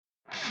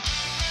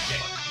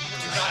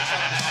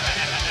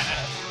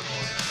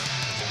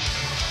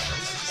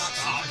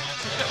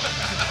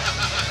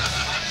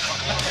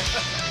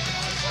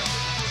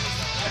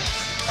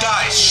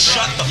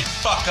Shut the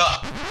fuck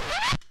up.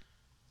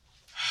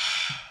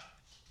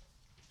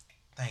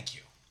 Thank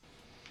you.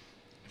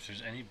 If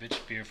there's any bitch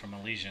beer from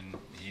Elysian,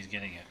 he's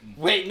getting it.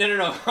 Wait,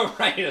 no.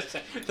 Right a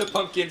second. The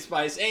pumpkin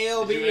spice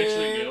ale Did you beer.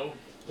 actually go?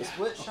 The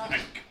split shot. My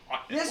God.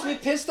 Yes, we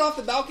pissed off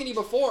the balcony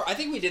before. I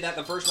think we did that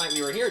the first night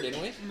we were here,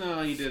 didn't we?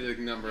 No, you did it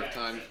a number of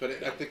times, but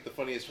I think the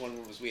funniest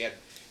one was we had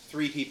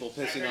 3 people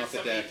pissing off the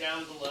deck.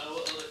 Down below,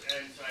 and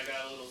so I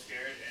got a little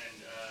scared,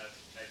 and I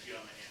peed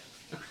on my hand.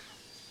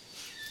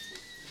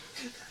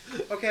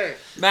 Okay,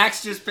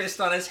 Max just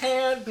pissed on his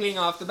hand, peeing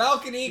off the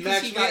balcony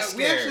because Max, he got we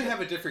scared. actually have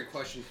a different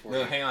question for No,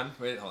 you. hang on.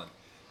 Wait, hold on.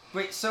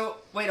 Wait,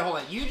 hold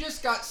on. You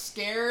just got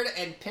scared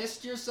and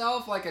pissed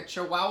yourself like a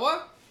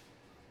chihuahua?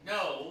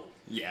 No.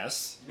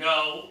 Yes.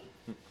 No.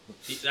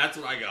 That's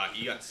what I got.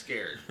 You got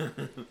scared.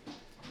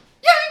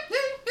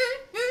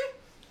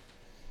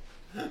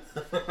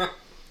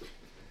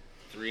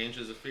 3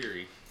 inches of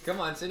fury. Come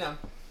on, sit down.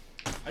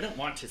 I don't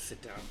want to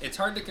sit down. It's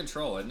hard to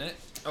control, isn't it?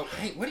 Oh,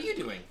 hey, what are you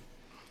doing?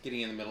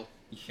 Getting in the middle.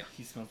 Yeah.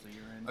 He smells like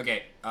urine.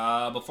 Okay,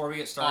 before we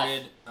get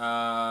started,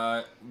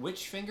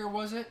 which finger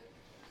was it?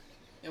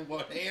 And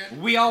what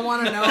hand? We all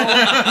want to know.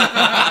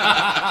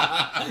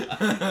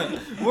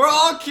 We're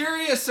all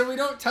curious, so we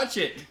don't touch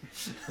it.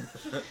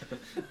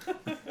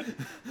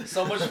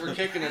 So much for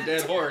kicking a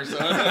dead horse,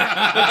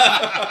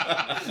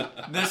 huh?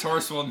 This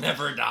horse will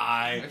never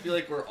die. I feel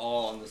like we're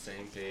all on the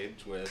same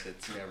page with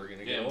it's never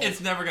gonna get old. It's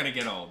never gonna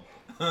get old.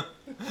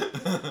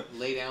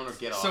 Lay down or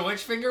get off. So which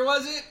finger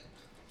was it?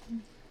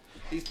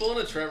 He's pulling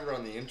a Trevor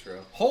on the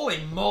intro. Holy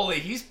moly,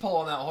 he's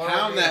pulling that horse.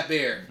 Pound that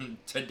beer.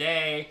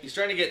 Today. He's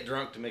trying to get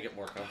drunk to make it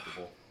more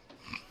comfortable.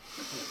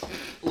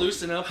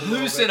 Loosen up a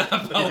Loosen little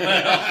up a little.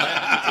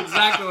 That's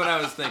exactly what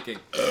I was thinking.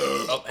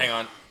 Oh, hang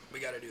on.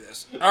 We gotta do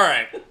this.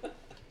 Alright.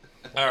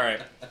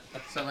 Alright.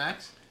 So,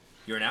 Max?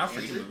 You're now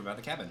free to move about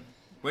the cabin.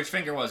 Which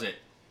finger was it?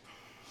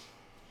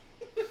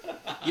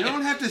 You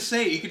don't have to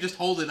say it. You can just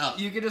hold it up.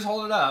 You can just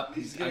hold it up.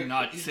 I'm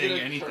not saying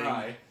anything.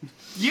 Cry.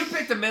 You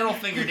picked the middle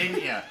finger,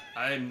 didn't you?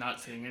 I'm not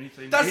saying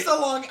anything. That's the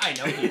long. I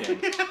know you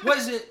did.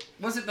 Was it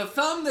the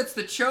thumb that's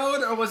the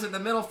chode, or was it the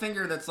middle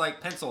finger that's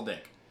like pencil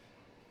dick?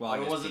 Well, I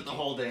Or guess was it the pinky.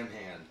 whole damn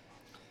hand?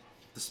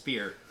 The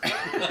spear.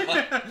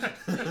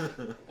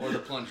 Or the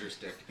plunger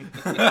stick?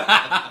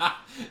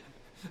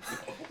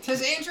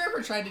 Has Andrew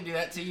ever tried to do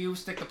that to you?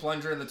 Stick the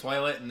plunger in the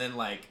toilet and then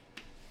like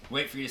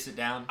wait for you to sit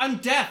down? I'm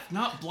deaf,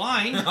 not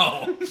blind.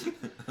 No.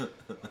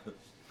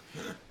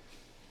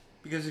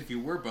 Because if you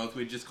were both,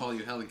 we'd just call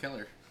you Helen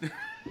Keller.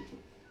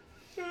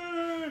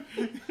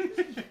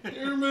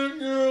 You're my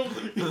girl.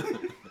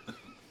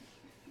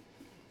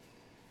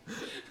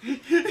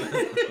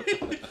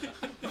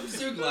 I'm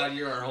so glad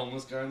you're our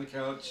homeless guy on the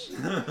couch.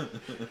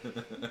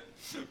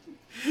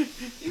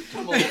 You've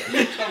come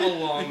a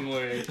long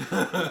way.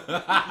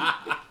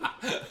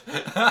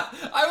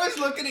 I was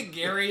looking at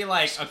Gary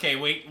like, okay,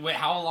 wait,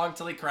 how long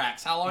till he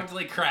cracks? How long till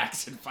he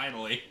cracks? And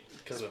finally.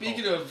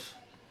 Speaking of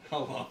how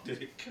long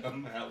did it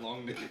come? How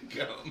long did it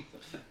come?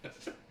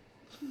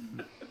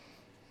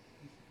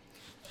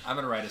 I'm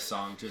gonna write a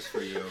song just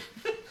for you.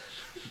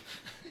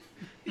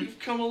 You've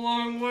come a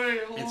long way.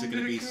 How Is long it going to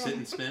did be come? sit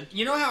and spin?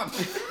 You know how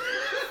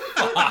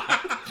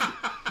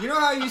You know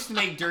how I used to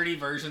make dirty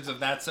versions of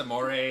That's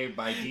Amore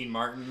by Dean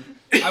Martin?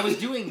 I was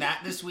doing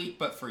that this week,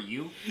 but for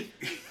you.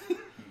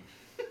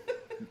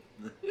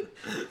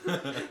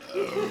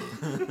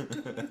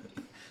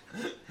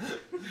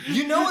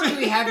 You know when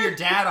we have your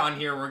dad on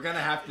here, we're gonna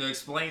have to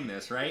explain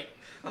this, right?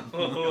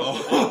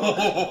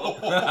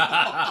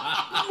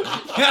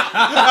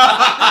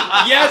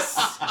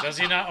 Yes! Does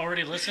he not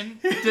already listen?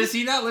 Does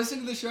he not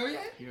listen to the show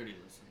yet? He already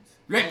listens.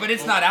 Right, but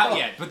it's not out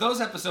yet. But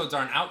those episodes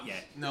aren't out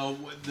yet. No,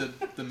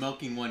 the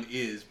milking one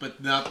is,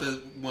 but not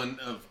the one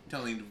of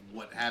telling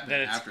what happened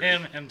That it's after.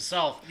 him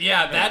himself.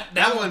 Yeah, that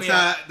That will one's be out.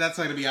 not. That's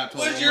not going to be out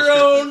till With almost your 50.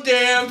 own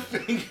damn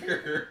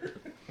finger.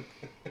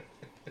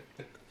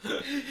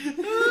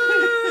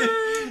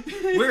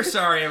 We're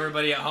sorry,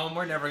 everybody at home.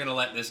 We're never gonna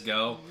let this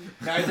go.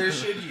 Neither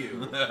should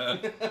you.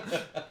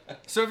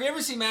 So if you ever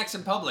see Max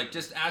in public,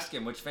 just ask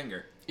him which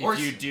finger. If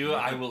you do,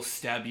 I will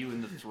stab you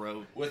in the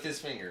throat With his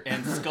finger.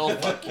 and skull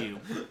fuck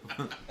you.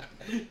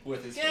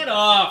 With his Get finger.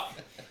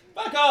 off!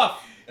 Fuck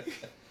off!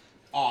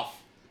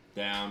 Off.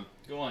 Down.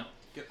 Go on.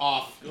 Get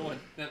off. Go on.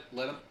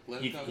 Let him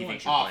He go.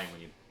 thinks you're Off. playing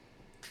with you.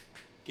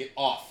 Get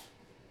off.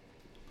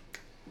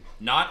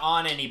 Not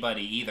on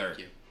anybody either. Thank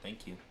you.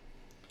 Thank you.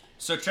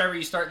 So Trevor,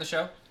 you starting the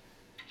show?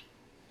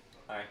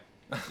 Hi.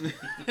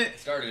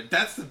 Started.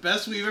 That's the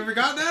best we've ever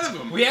gotten out of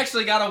him. We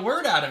actually got a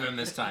word out of him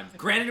this time.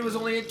 Granted, it was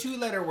only a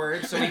 2-letter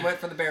word, so we went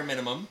for the bare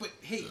minimum. But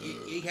hey,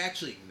 he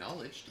actually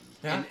acknowledged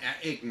Yeah. and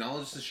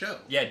acknowledged the show.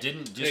 Yeah,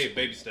 didn't just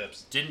baby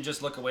steps. didn't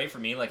just look away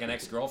from me like an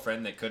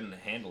ex-girlfriend that couldn't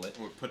handle it.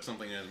 Or put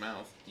something in his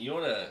mouth. You know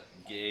what a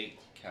gay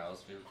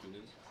cow's favorite food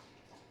is?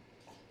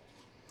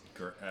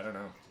 I don't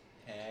know.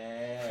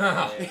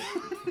 Hey.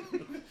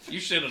 You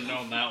should have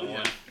known that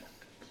one.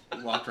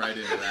 Walked right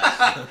into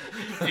that.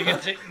 You can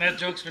take, that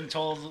joke's been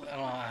told I don't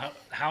know how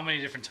how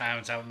many different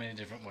times, how many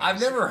different ways. I've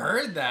never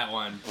heard that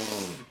one.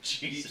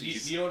 Do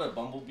you know what a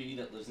bumblebee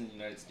that lives in the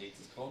United States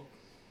is called?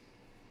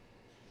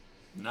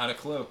 Not a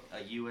clue. A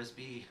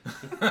USB.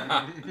 You know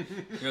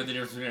what the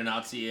difference between a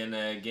Nazi and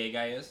a gay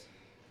guy is?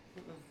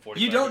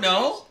 45 You don't degrees.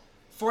 know?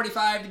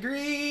 45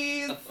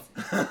 degrees!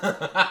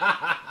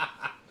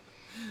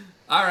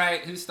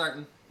 Alright, who's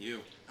starting?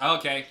 You.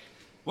 Okay.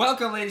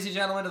 Welcome, ladies and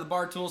gentlemen, to the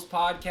Bar Tools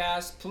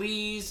Podcast.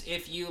 Please,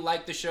 if you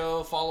like the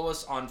show, follow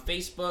us on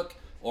Facebook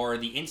or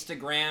the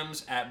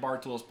Instagrams at Bar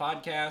Tools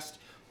Podcast.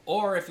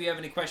 Or if you have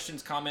any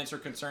questions, comments, or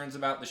concerns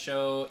about the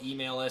show,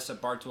 email us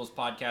at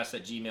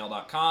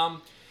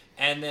bartoolspodcast@gmail.com.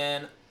 And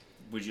then,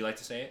 would you like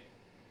to say it?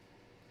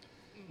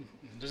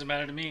 Doesn't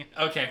matter to me.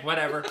 Okay,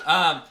 whatever.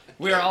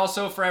 We are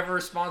also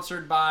forever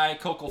sponsored by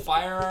Cokel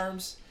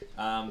Firearms.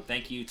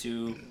 Thank you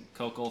to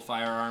Cokel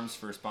Firearms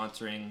for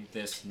sponsoring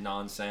this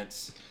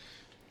nonsense.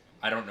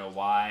 I don't know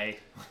why.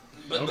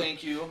 But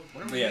thank you.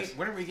 When are we, Yes.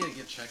 when are we gonna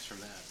get checks from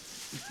that?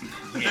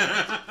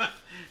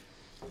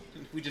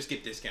 We just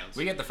get discounts.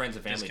 We get the Friends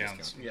and Family Discounts.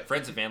 discount. Yep.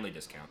 Friends and Family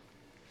discount.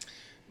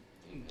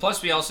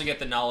 Plus, we also get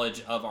the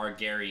knowledge of our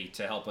Gary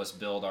to help us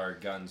build our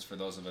guns for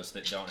those of us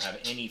that don't have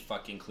any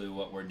fucking clue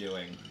what we're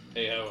doing.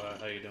 Hey,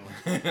 how you doing?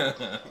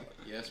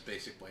 Yes,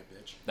 basic white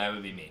bitch. That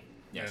would be me.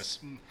 Yes.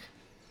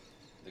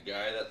 The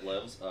guy that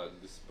loves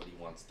Uggs, but he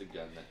wants the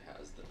gun that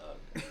has the Ugg.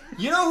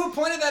 You know who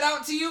pointed that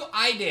out to you?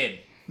 I did.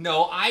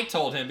 No, I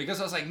told him because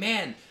I was like,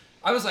 man,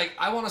 I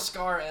want a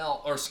Scar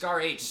L or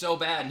Scar H so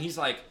bad, and he's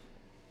like,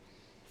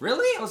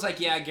 really? I was like,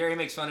 yeah, Gary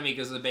makes fun of me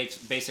because of the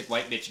basic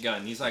white bitch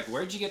gun. He's like,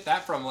 where'd you get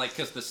that from? Like,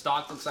 because the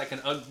stock looks like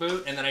an Ugg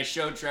boot, and then I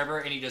showed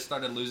Trevor, and he just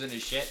started losing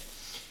his shit.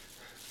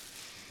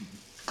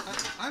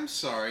 I'm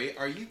sorry.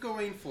 Are you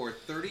going for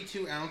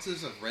 32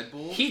 ounces of Red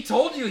Bull? He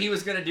told you he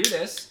was gonna do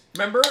this.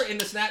 Remember in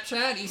the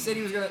Snapchat, he said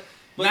he was gonna.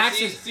 But Max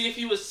see, is. see, if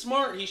he was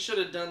smart, he should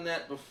have done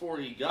that before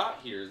he got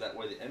here. That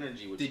way the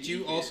energy would Did be you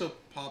here. also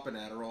pop an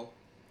Adderall?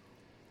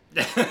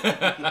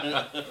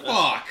 Fuck.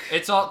 Fuck.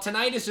 It's all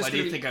tonight is just. Why do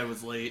gonna you be, think I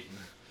was late?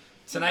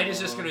 tonight is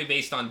just gonna be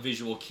based on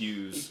visual He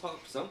cues.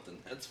 popped something,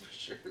 that's for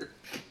sure.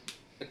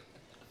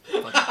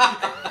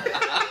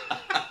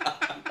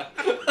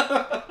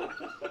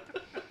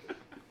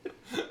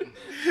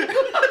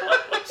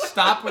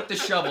 Stop with the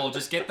shovel.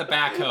 Just get the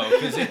backhoe,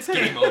 because it's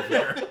game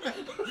over.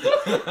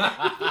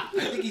 I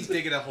think he's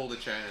digging a hole to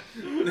China.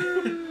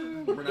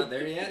 We're not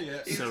there yet.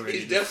 Yeah. So ready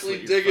He's to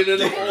definitely slit your digging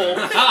in a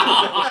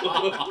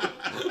hole.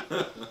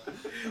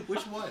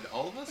 Which one?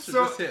 All of us or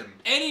So- just him?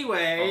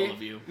 Anyway, All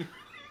of you.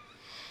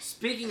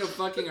 speaking of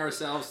fucking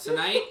ourselves,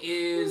 tonight.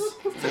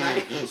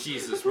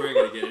 Jesus, we're not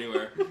gonna get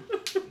anywhere.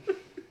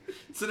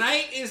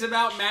 Tonight is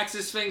about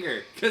Max's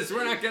finger, because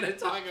we're not gonna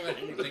talk about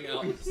anything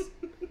else.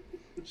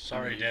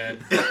 Sorry, Dad.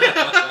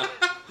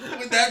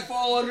 Would that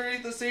fall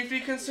underneath the safety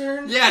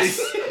concern? Yes.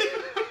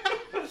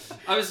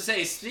 I was to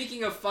say,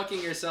 speaking of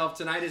fucking yourself,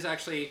 tonight is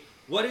actually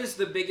what is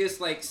the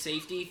biggest like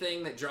safety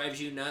thing that drives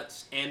you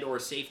nuts, and or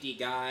safety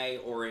guy,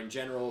 or in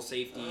general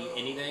safety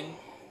anything?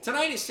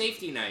 Tonight is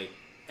safety night,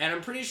 and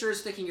I'm pretty sure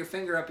sticking your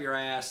finger up your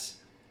ass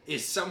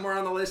is somewhere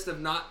on the list of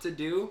not to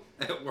do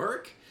at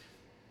work,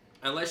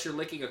 unless you're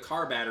licking a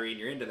car battery and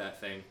you're into that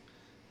thing.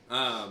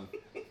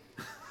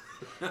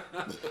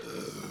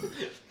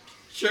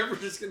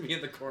 Trevor's just gonna be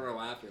in the corner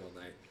laughing all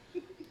night.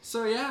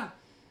 So yeah,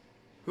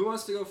 who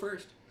wants to go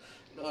first?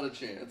 Not a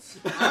chance.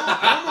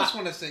 I almost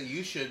want to say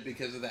you should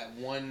because of that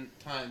one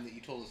time that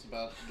you told us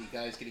about the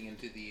guys getting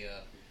into the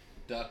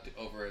duct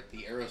over at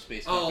the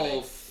aerospace company.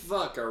 Oh,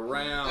 fuck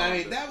around. I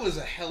mean, that was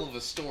a hell of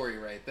a story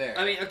right there.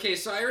 I mean, okay,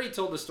 so I already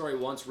told the story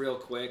once real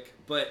quick,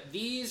 but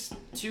these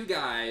two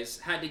guys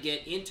had to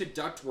get into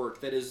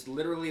ductwork that is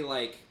literally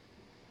like,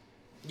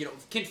 you know,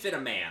 can fit a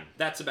man.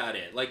 That's about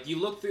it. Like, you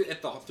look through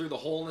the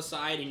hole in the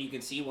side and you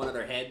can see one of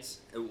their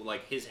heads,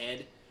 like his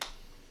head.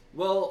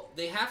 Well,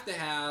 they have to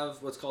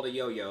have what's called a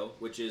yo-yo,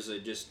 which is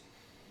just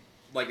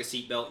like a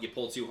seatbelt. You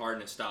pull too hard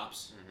and it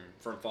stops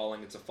from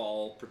falling. It's a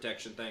fall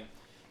protection thing.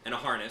 And a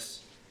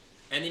harness.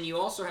 And then you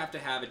also have to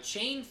have a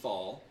chain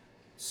fall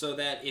so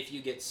that if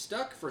you get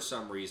stuck for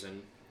some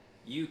reason,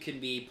 you can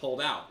be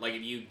pulled out. Like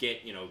if you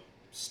get, you know,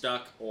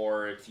 stuck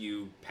or if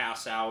you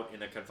pass out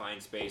in a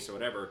confined space or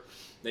whatever,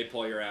 they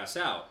pull your ass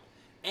out.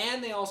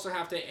 And they also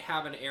have to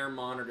have an air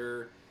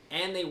monitor,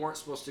 and they weren't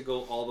supposed to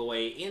go all the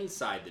way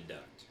inside the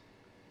duct.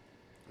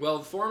 Well,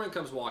 the foreman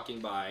comes walking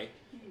by,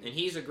 and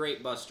he's a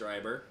great bus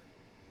driver.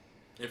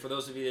 And for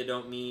those of you that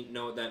don't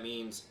know what that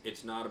means,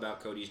 it's not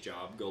about Cody's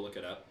job. Go look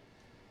it up.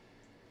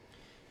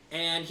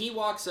 And he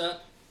walks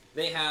up.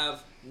 They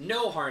have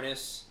no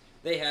harness.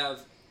 They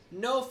have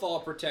no fall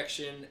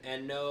protection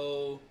and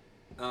no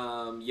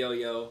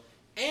yo-yo.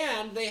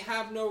 And they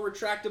have no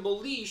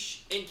retractable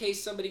leash in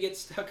case somebody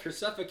gets stuck or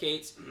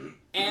suffocates.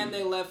 And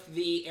they left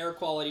the air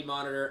quality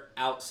monitor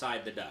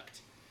outside the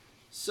duct.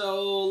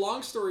 So,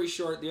 long story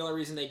short, the only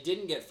reason they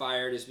didn't get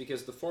fired is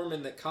because the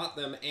foreman that caught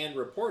them and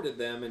reported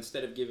them,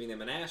 instead of giving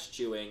them an ass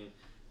chewing,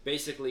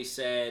 basically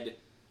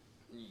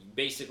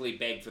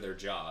begged for their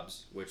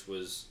jobs, which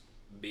was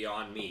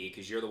beyond me,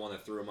 because you're the one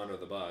that threw them under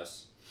the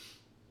bus.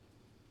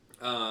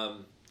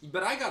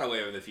 But I got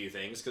away with a few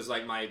things because,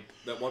 like,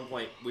 at one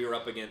point we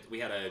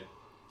had a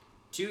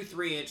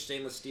 2-3 inch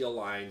stainless steel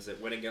lines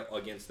that went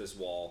against this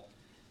wall,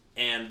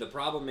 and the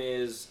problem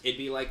is it'd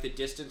be like the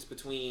distance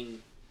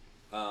between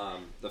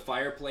the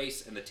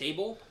fireplace and the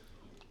table.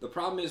 The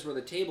problem is where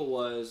the table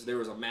was, there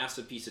was a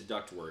massive piece of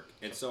ductwork,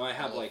 and so I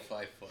have like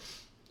 5 foot.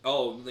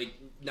 Oh, like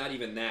not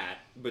even that.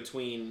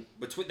 Between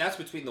that's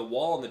between the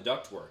wall and the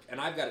ductwork,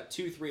 and I've got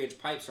 2-3 inch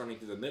pipes running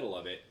through the middle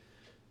of it,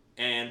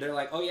 and they're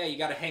like, "Oh yeah, you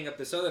got to hang up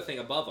this other thing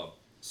above them."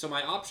 So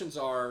my options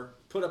are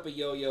put up a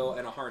yo-yo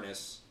and a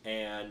harness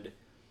and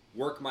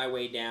work my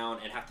way down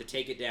and have to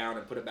take it down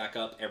and put it back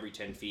up every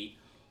 10 feet,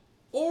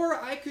 or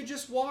I could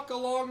just walk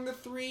along the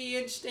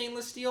 3-inch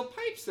stainless steel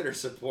pipes that are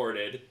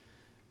supported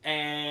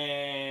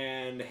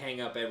and hang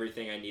up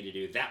everything I need to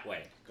do that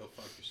way. Go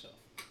fuck yourself.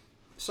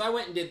 So I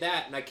went and did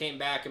that, and I came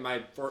back, and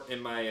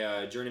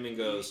my journeyman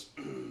goes,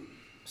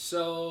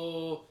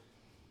 "So,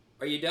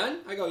 are you done?"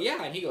 I go,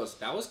 "Yeah," and he goes,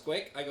 "That was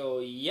quick." I go,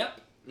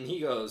 "Yep," and he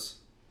goes,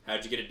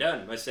 "How'd you get it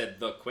done?" I said,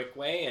 "The quick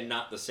way and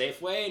not the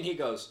safe way," and he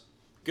goes,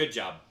 "Good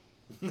job."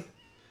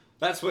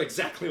 That's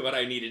exactly what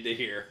I needed to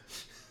hear.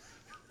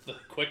 The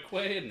quick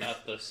way and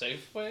not the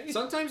safe way?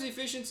 Sometimes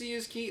efficiency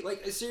is key.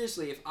 Like,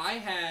 seriously, if I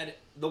had...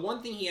 The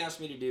one thing he asked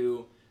me to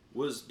do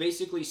was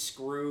basically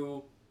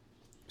screw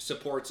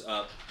supports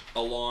up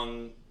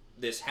along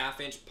this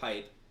 1/2-inch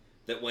pipe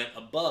that went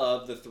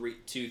above the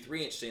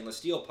 2-3 inch stainless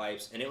steel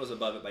pipes, and it was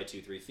above it by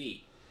 2-3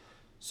 feet.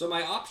 So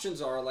my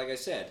options are, like I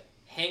said,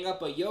 hang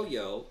up a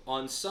yo-yo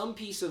on some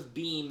piece of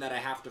beam that I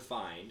have to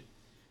find,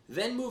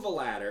 then move a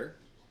ladder,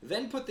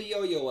 then put the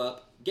yo-yo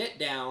up, get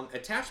down,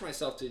 attach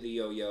myself to the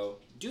yo-yo,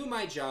 do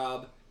my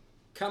job,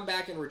 come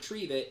back and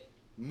retrieve it,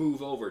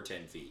 move over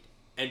 10 feet,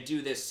 and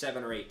do this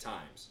 7 or 8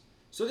 times.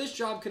 So this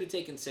job could have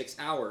taken 6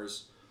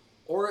 hours,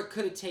 or it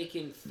could have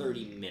taken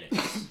 30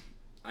 minutes.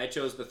 I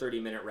chose the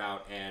 30-minute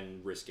route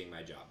and risking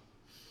my job.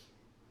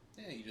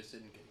 Yeah, you just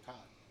didn't get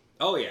caught.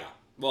 Oh, yeah.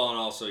 Well, and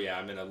also, yeah,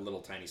 I'm in a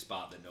little tiny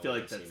spot that no I feel one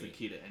like can that's see the me.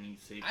 key to any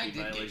safety I did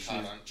get violation.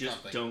 caught Is on just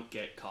something. don't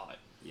get caught.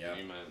 Yeah.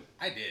 Amen.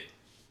 I did.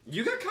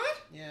 You got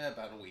caught? Yeah,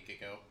 about a week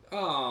ago.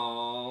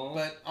 Oh.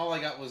 But all I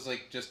got was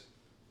like, just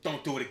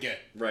don't do it again.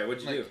 Right,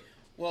 what'd you Like, do?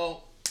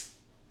 Well,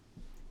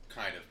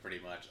 kind of, pretty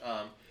much.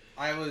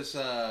 I was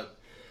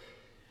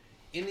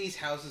in these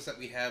houses that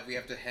we have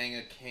to hang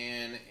a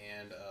can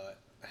and a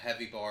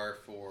heavy bar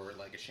for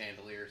like a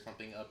chandelier or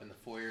something up in the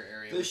foyer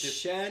area. The which is,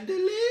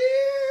 chandelier!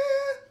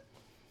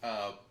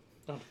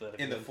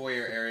 in the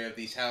foyer area of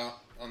these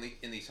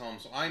in these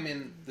homes. So I'm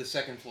in the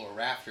second floor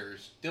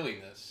rafters doing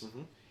this.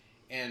 Mhm.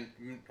 And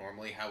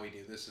normally how we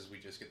do this is we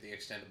just get the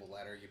extendable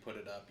ladder, you put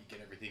it up, you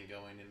get everything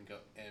going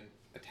and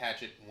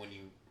attach it when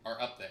you are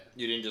up there.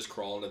 You didn't just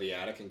crawl into the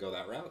attic and go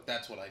that route?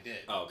 That's what I did.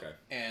 Oh, okay.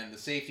 And the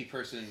safety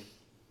person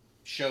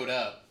showed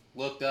up,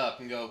 looked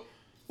up and go,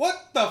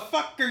 "What the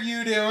fuck are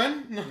you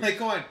doing?" And I'm like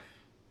going,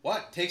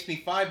 "What? Takes me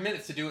 5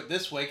 minutes to do it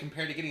this way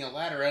compared to getting a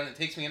ladder out and it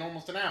takes me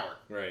almost an hour."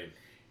 Right.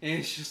 And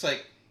he's just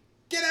like,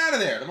 "Get out of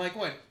there." And I'm like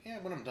going, "Yeah,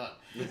 when I'm done."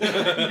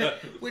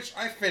 Which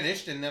I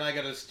finished, and then I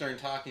got a stern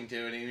talking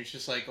to, and he was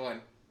just like going,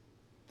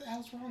 "What the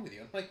hell's wrong with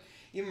you?" I'm like,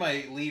 even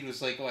my lead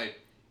was like going,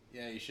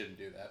 "Yeah, you shouldn't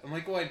do that." I'm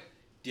like going,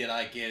 "Did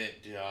I get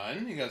it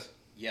done?" He goes,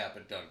 "Yeah,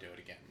 but don't do it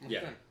again." I'm like,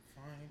 Yeah. going,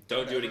 "Fine,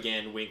 Don't do it whatever."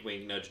 again. Wink,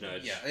 wink, nudge,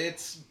 nudge. Yeah, it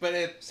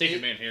Safety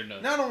man here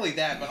knows. not only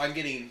that, but I'm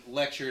getting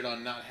lectured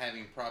on not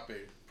having proper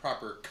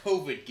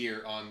COVID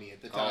gear on me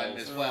at the time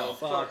as well.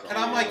 Fuck And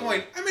I'm like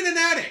going, I'm in an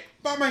attic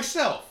by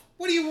myself.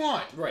 What do you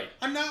want? Right.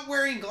 I'm not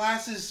wearing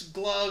glasses,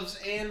 gloves,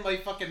 and my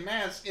fucking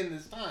mask in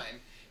this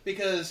time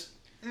because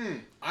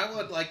I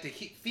would like to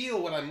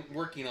feel what I'm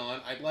working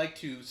on. I'd like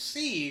to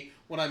see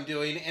what I'm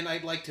doing, and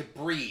I'd like to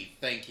breathe.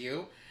 Thank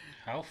you.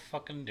 How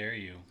fucking dare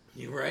you?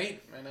 You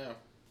right? I know.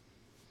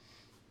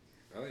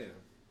 Oh, yeah.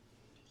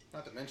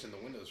 Not to mention the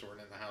windows weren't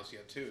in the house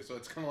yet too, so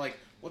it's kind of like,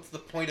 what's the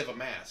point of a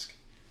mask?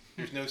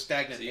 There's no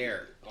stagnant See,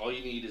 air. all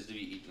you need is to be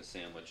eating a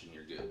sandwich and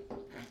you're good.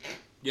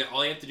 Yeah,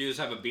 all you have to do is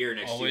have a beer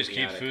next Always to you.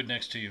 in keep the attic. food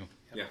next to you.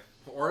 Yeah.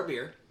 Or a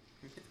beer.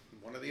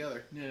 One or the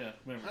other. Yeah,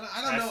 remember,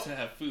 I don't has know. to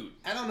have food.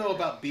 I don't know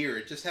about beer.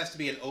 It just has to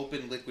be an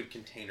open liquid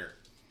container.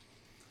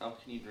 How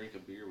can you drink a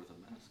beer with a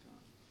mask on?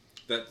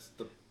 That's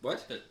the...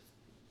 What?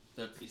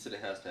 He said it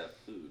has to have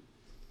food.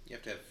 You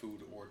have to have food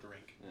or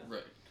drink. Yeah.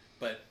 Right.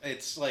 But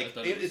it's like I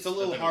thought it it's was- a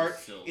little I thought it hard. was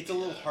silk, It's a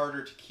little yeah.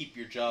 harder to keep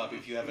your job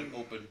if you have an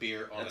open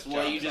beer on That's a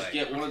why job you just site.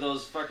 get one of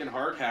those fucking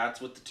hard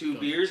hats with the 2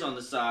 beers on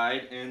the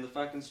side and the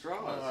fucking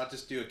straws. Well, I'll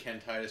just do a Ken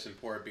Titus and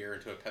pour a beer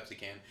into a Pepsi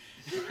can.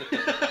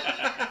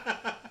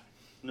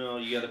 No,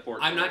 you gotta pour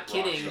it. I'm to not a Rock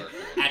kidding Shark.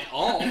 at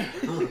all.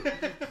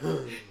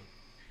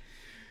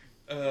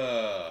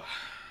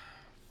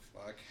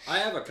 Fuck. I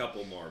have a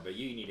couple more, but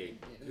you need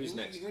a... Who's we,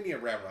 next? We need a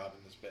round robin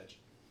this bitch.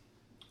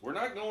 We're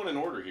not going in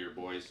order here,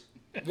 boys.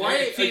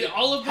 Why? See,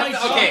 all of my Okay.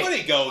 jobs-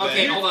 Somebody go then.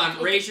 Okay, hold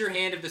on. Raise your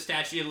hand if the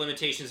statute of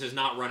limitations has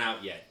not run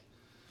out yet.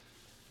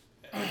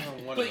 One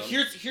But of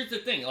them. here's the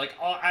thing. Like,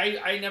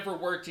 I never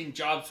worked in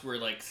jobs where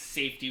like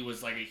safety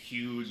was like a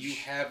huge. You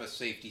have a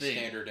safety thing.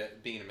 standard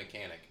at being a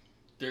mechanic.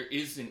 there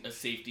isn't a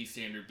safety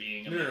standard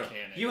being a No.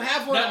 mechanic. You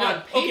have one No, no,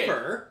 on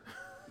paper.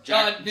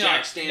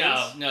 Jack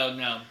stands?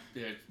 No.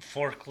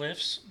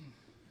 Forklifts.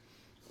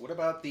 What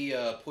about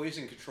the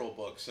poison control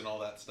books and all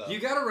that stuff? You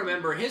gotta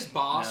remember, his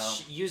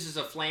boss uses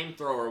a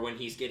flamethrower when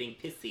he's getting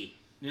pissy.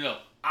 No,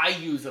 I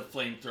use a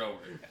flamethrower.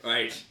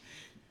 Right.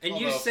 And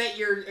you Although- set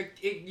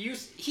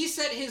he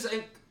set his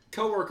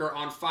coworker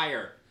on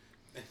fire.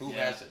 Who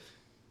Yeah. hasn't?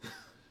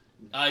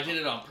 I did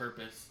it on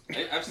purpose.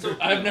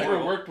 I've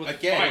never worked with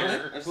Again,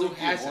 fire. I've Who still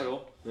hasn't?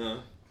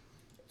 oil.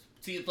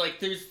 See, like,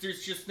 there's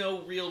just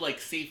no real, like,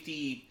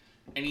 safety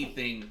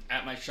anything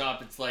at my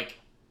shop. It's like,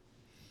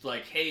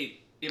 hey,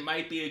 it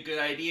might be a good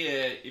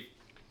idea if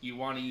you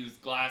want to use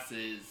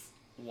glasses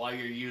while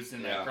you're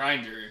using that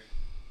grinder.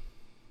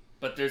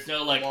 But there's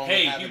no, like, Along with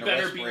hey, having you a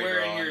better be respirator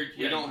wearing on. your...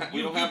 We don't have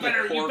you the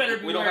better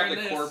be wearing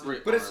the this.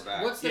 corporate But on it's, our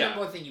back. what's the Yeah.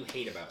 number one thing you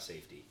hate about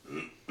safety?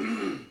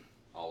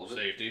 All of it.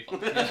 Safety.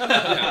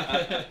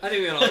 I think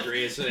we all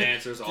agree it's the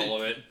answer's all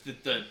of it.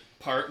 The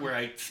part where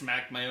I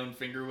smack my own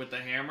finger with the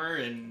hammer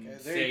and Okay,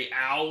 there say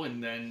ow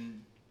and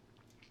then...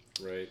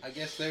 Right. I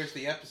guess there's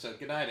the episode.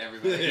 Good night,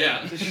 everybody.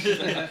 Yeah.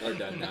 We're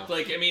done now.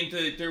 Like, I mean,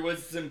 there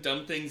was some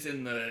dumb things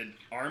in the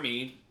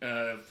Army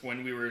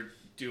when we were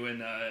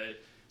doing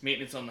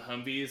maintenance on the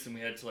Humvees and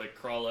we had to, like,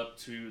 crawl up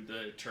to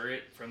the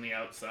turret from the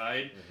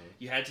outside.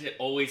 You had to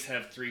always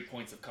have 3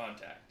 points of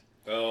contact.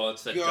 Oh,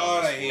 that's the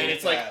God, dumbest I hate rule. And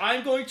it's like, that.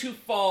 I'm going to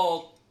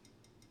fall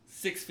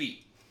 6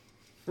 feet.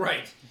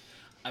 Right.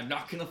 I'm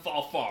not going to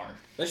fall far.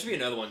 That should be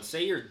another one.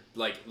 Say your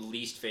like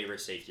least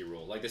favorite safety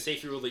rule, like the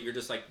safety rule that you're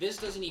just like, this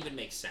doesn't even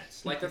make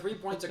sense. Like the 3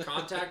 points of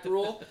contact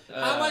rule.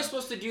 How am I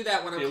supposed to do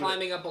that when I'm it would-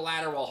 climbing up a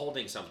ladder while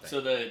holding something?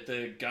 So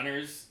the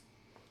gunners,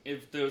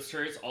 if those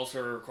turrets, also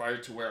are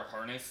required to wear a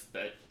harness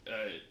that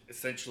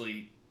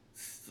essentially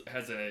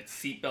has a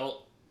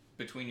seatbelt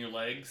between your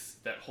legs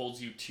that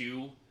holds you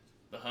to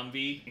the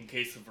Humvee in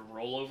case of a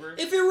rollover.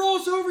 If it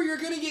rolls over, you're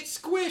gonna get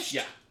squished.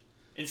 Yeah,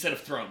 instead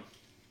of thrown.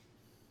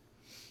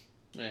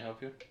 May I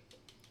help you?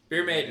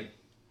 Beer Maiden.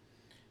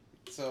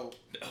 So,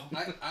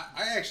 I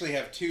actually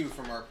have two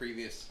from our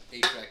previous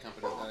HVAC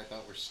company that I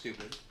thought were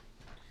stupid.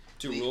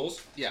 Two The-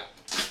 rules. Yeah.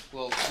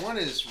 Well, one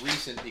is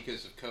recent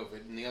because of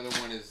COVID, and the other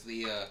one is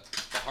the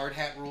hard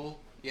hat rule.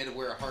 You had to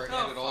wear a hard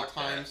hat at all fuck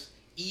that. times,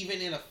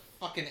 even in a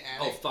fucking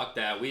attic. Oh fuck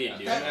that! We didn't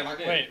do That- that. Never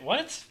did. Wait,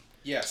 what?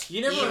 Yes.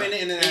 You never- even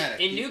in an attic.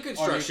 in new On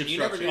construction, you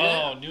never do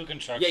that? Oh, new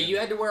construction. Yeah, you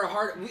had to wear a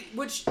hard.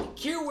 Which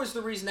here was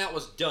the reason that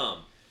was dumb,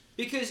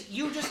 because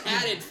you just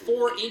added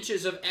 4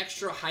 inches of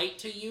extra height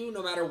to you,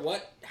 no matter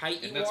what height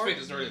And you that are.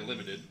 space is already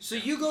limited. So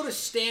you go to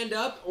stand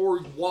up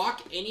or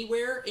walk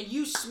anywhere, and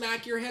you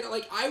smack your head.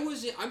 Like I'm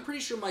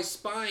pretty sure my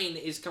spine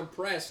is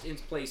compressed in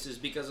places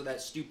because of that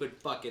stupid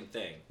fucking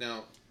thing.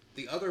 Now,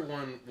 the other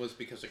one was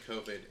because of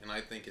COVID, and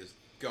I think is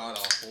god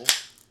awful.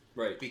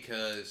 Right.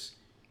 Because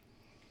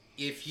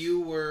if you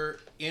were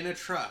in a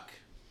truck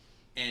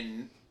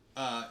and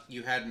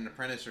you had an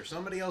apprentice or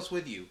somebody else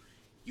with you,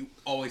 you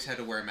always had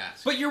to wear a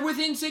mask. But you're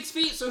within 6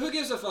 feet, so who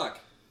gives a fuck?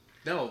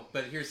 No,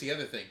 but here's the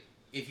other thing.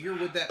 If you're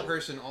with that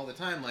person all the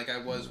time, like I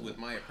was with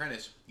my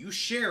apprentice, you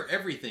share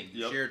everything.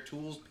 You Yep. share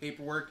tools,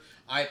 paperwork,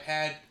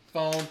 iPad,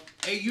 phone.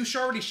 Hey, you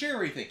already share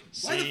everything.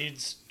 Why the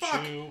Seeds,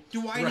 fuck chew.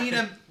 do I need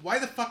why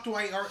the fuck do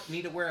I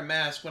need to wear a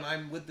mask when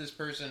I'm with this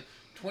person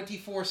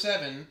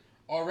 24/7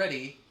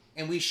 already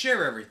and we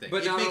share everything?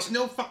 But it not makes o-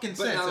 no fucking But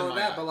sense not in only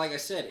my that, eyes. but like I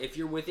said, if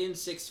you're within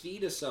 6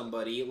 feet of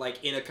somebody,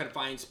 like in a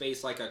confined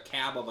space like a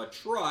cab of a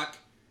truck,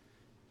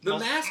 the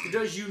mask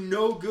does you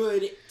no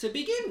good to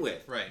begin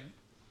with. Right.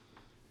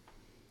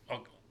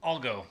 I'll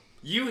go.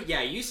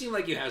 You seem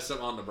like you have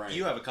some on the brain.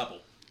 You have a couple.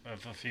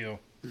 Of a few.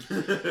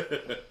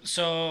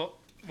 So,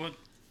 with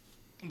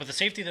the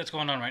safety that's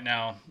going on right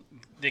now,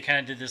 they kind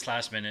of did this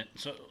last minute.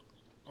 So,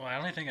 well,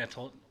 I don't think I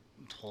told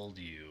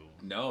you.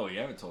 No, you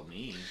haven't told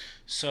me.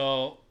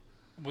 So,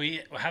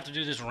 we have to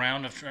do this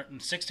round of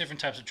 6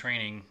 different types of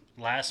training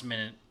last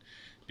minute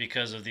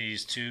because of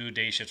these 2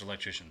 day shift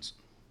electricians.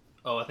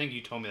 Oh, I think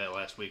you told me that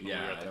last week when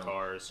Yeah, we were I at the don't-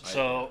 cars.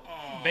 So,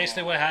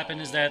 basically what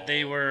happened is that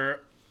they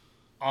were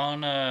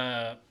on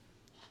a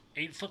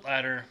 8-foot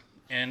ladder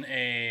in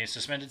a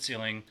suspended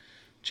ceiling,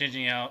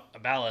 changing out a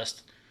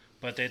ballast,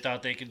 but they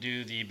thought they could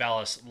do the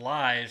ballast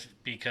live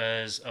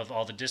because of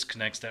all the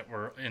disconnects that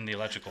were in the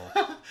electrical.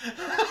 Hold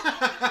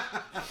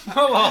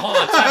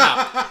on, time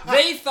out.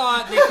 They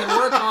thought they could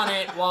work on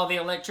it while the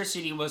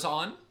electricity was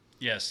on.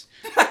 Yes.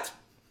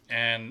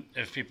 And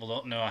if people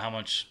don't know how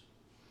much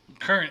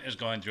current is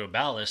going through a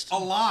ballast, A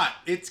lot.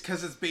 It's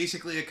because it's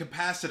basically a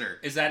capacitor.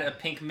 Is that a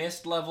pink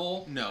mist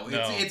level? No,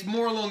 No. it's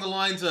more along the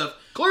lines of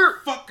Clear.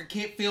 fuck, I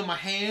can't feel my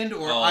hand,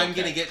 or Oh, I'm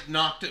okay. gonna get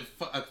knocked a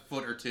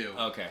foot or two.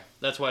 Okay.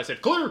 That's why I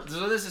said clear.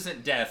 So this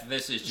isn't death.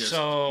 This is just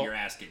So- your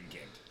ass getting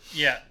kicked.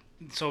 yeah.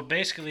 So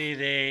basically,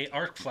 they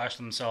arc flash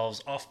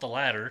themselves off the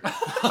ladder.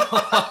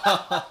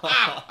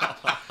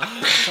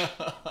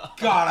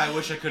 God, I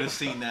wish I could have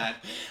seen that.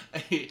 I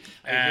hear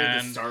the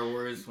And- Star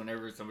Wars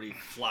whenever somebody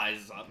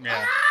flies up.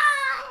 Yeah.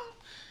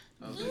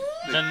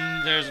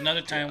 Then there's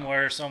another time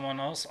where someone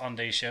else on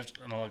day shift,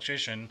 an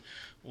electrician,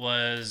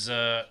 was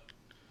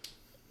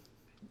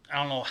I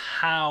don't know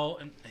how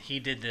he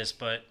did this,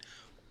 but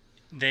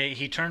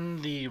he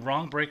turned the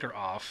wrong breaker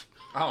off.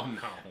 Oh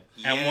no.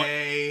 And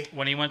Yay.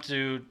 when he went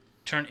to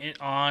turn it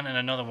on and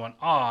another one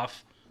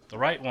off, the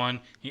right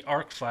one, he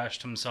arc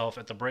flashed himself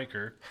at the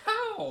breaker.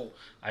 How?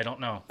 I don't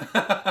know.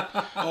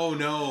 Oh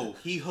no,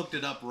 he hooked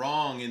it up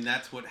wrong, and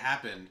that's what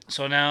happened.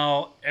 So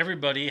now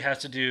everybody has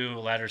to do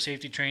ladder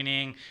safety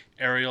training,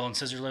 aerial and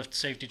scissor lift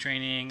safety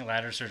training,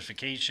 ladder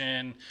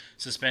certification,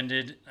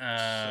 suspended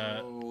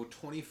So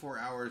 24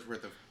 hours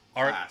worth of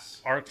arc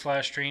class.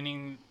 flash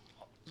training,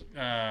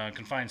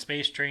 confined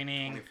space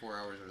training, 24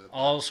 hours worth of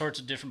all sorts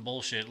of different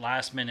bullshit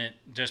last minute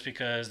just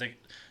because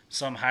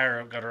some higher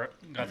up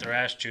got their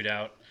ass chewed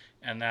out.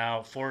 And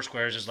now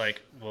Foursquare's is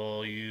like,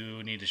 well,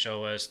 you need to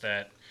show us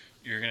that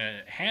you're going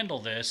to handle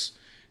this.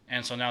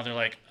 And so now they're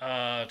like,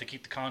 to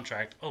keep the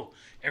contract, oh,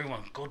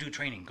 everyone, go do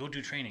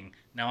training.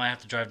 Now I have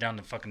to drive down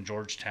to fucking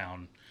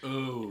Georgetown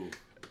Ooh.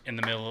 in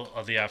the middle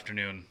of the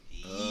afternoon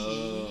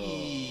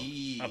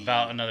class.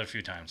 about another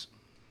few times.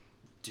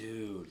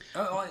 Dude.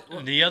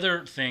 The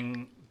other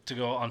thing to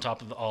go on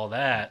top of all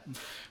that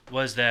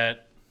was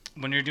that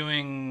when you're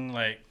doing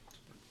like,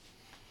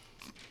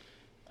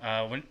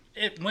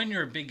 when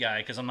you're a big guy,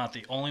 because I'm not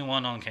the only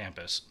one on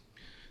campus,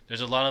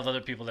 there's a lot of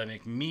other people that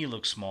make me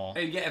look small,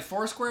 Yeah, at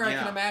Foursquare, I Yeah.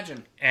 can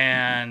imagine.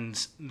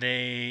 and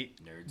they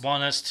Nerds.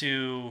 want us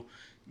to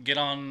get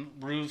on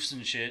roofs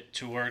and shit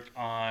to work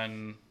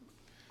on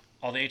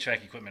all the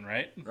HVAC equipment,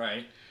 right?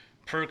 Right.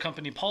 Per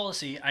company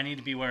policy, I need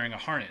to be wearing a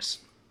harness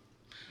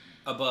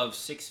Above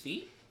 6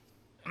 feet?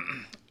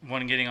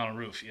 when getting on a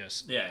roof,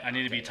 yes. Yeah, I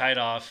need to be okay. tied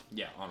off.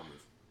 Yeah, on a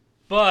roof.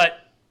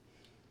 But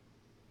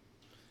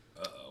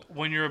Uh-oh.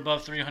 when you're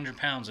above 300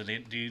 pounds,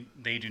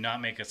 they do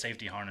not make a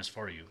safety harness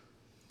for you.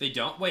 They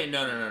don't? Wait,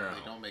 no.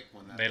 They don't make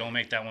one that They don't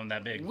make that one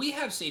that big, We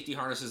have safety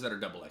harnesses that are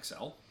double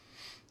XL.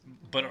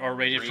 but are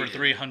rated for Rated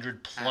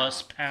 300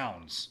 plus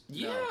pounds.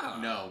 Yeah.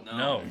 No.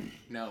 No.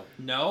 No.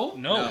 No?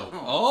 No.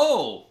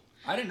 Oh,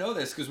 I didn't know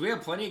this because we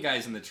have plenty of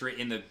guys in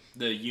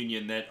the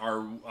union that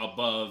are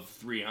above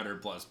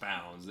 300 plus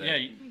pounds. That,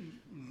 Yeah,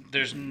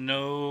 there's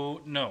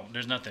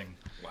there's nothing.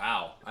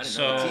 Wow, I didn't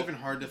So- know It's that. even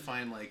hard to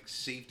find like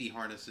safety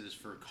harnesses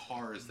for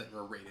cars that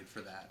are rated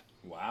for that.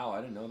 Wow, I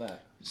didn't know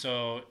that.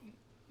 So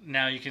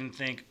now you can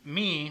think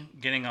me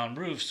getting on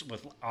roofs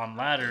on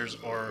ladders,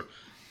 or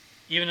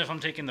even if I'm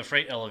taking the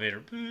freight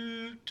elevator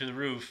to the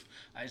roof,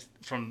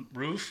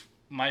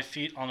 my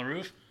feet on the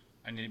roof,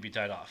 I need to be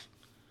tied off.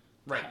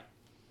 Right.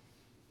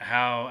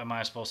 How am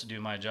I supposed to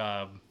do my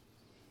job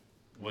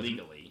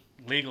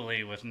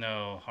Legally. with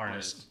no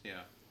harness? Yeah.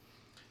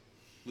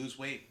 Lose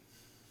weight.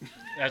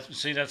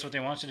 That's what they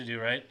want you to do,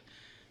 right?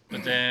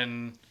 But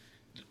then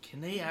Can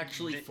they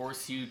actually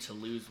force you to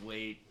lose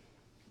weight?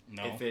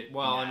 no. If it,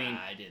 well, I mean,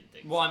 I didn't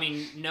think. well, I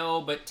mean, no,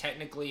 but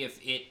technically,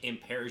 if it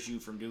impairs you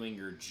from doing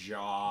your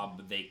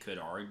job, they could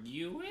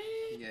argue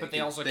it. Yeah, but they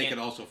also they can't.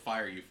 could also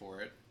fire you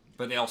for it.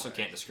 But they also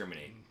can't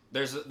discriminate.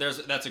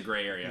 That's a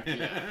gray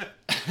area.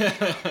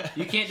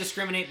 You can't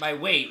discriminate by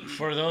weight.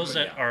 For those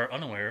that Yeah. are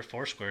unaware,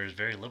 Foursquare is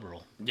very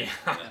liberal. Yeah.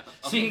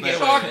 So you can get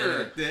But- away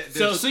with it.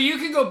 The- So you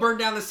can go burn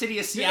down the city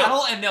of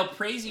Seattle, and they'll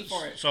praise you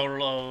for it. So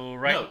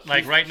right, No, like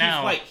he's- right he's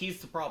now. white. He's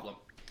the problem.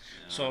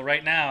 So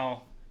right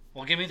now,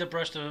 well, give me the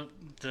brush to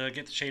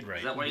get the shade right.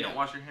 Is that why you don't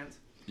wash your hands?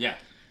 Yeah.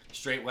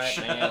 Straight wet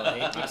male.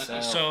 Hate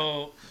myself.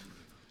 So,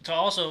 to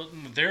also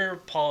their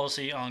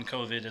policy on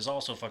COVID is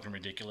also fucking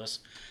ridiculous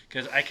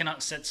because I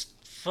cannot set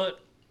foot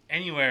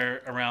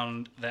anywhere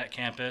around that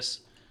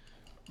campus,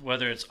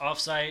 whether it's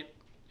offsite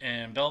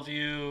in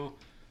Bellevue,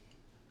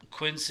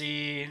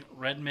 Quincy,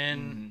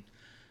 Redmond.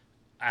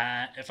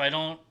 If I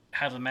don't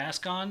have a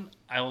mask on,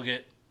 I will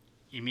get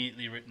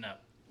immediately written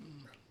up.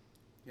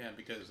 Yeah,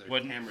 because there's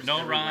With cameras no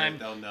everywhere, rhyme,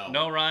 they'll know.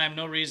 no rhyme,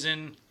 no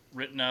reason,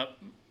 written up,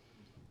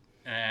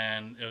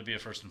 and it would be a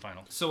first and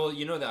final. So, well,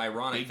 you know the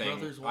ironic Big thing.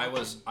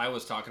 Brother's I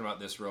was talking about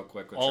this real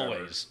quick with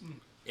Always. Trevor.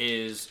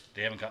 Is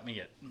They haven't got me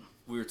yet.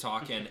 we were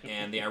talking,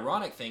 and the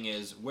ironic thing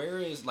is, where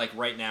is, like,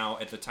 right now,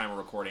 at the time of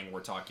recording,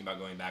 we're talking about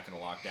going back into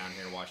lockdown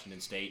here in Washington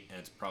State, and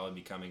it's probably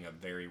becoming a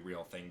very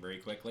real thing very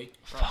quickly.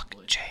 Fuck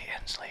Jay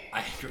Hensley.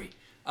 I agree.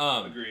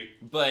 Agree.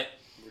 But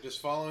We're just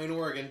following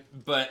Oregon.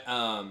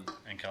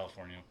 In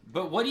California.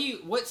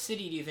 what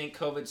city do you think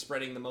COVID's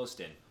spreading the most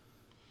in?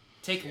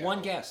 Take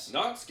one guess.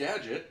 Not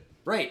Skagit.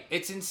 Right,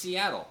 it's in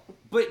Seattle.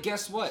 But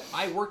guess what?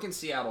 I work in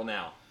Seattle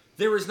now.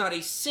 There is not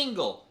a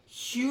single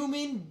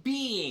human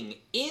being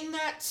in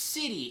that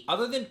city,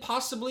 other than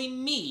possibly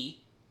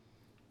me,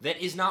 that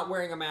is not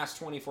wearing a mask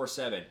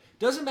 24/7.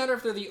 Doesn't matter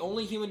if they're the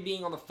only human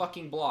being on the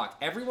fucking block.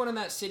 Everyone in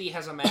that city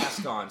has a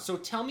mask on. So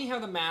tell me how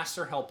the masks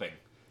are helping.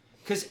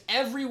 Because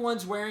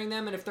everyone's wearing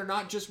them, and if they're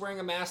not just wearing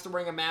a mask, they're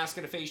wearing a mask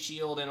and a face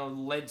shield and a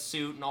lead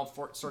suit and all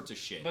sorts of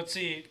shit. But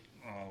see,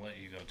 I'll let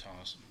you go,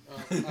 Thomas.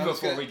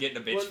 Before we get in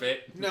a bitch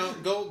fit. No,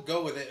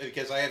 go with it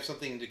because I have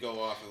something to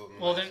go off of.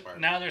 Well,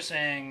 now they're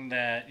saying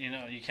that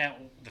you can't.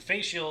 The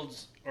face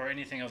shields or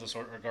anything of the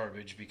sort are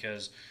garbage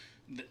because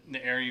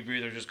the air you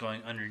breathe are just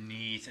going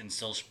underneath and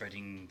still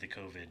spreading the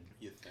COVID.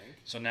 You think?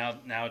 So now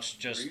it's Are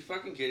just you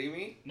fucking kidding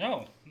me?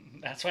 no.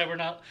 That's why we're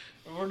not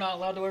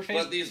allowed to wear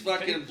face. But these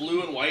fucking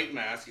blue and white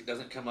masks, it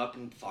doesn't come up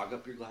and fog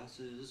up your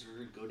glasses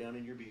or go down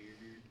in your beard.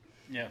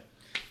 Yeah,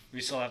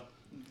 we still have.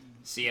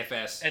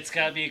 CFS. It's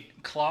got to be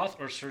cloth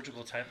or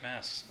surgical type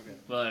masks.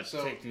 But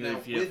So, technically, now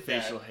if you have with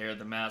that- facial hair,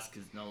 the mask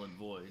is null and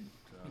void.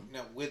 So.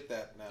 Now with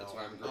that, That's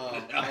why I'm growing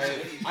it I, out.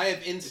 I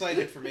have inside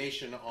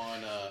information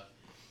on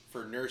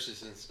for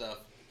nurses and stuff.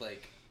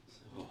 Like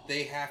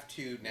they have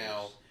to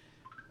now.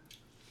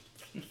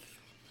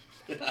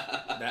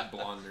 That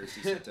blonde nurse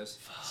he sent us.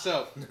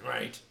 So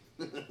Right.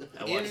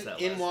 I watched that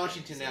in last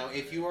Washington night, now, so-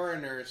 if you are a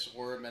nurse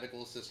or a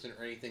medical assistant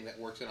or anything that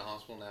works in a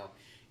hospital now,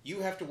 you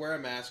have to wear a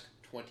mask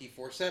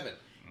 24/7.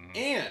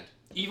 And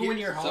Even when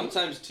you're home.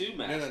 Sometimes two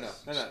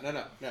masks.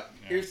 No.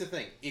 Here's the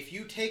thing: if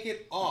you take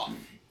it off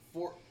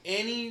for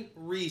any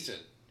reason,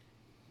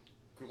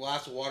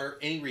 glass of water,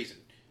 any reason,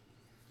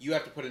 you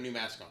have to put a new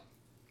mask on.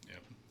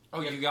 Oh,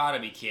 you gotta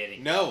be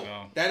kidding. No,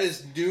 No. that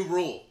is new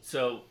rule.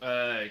 So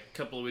a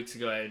couple of weeks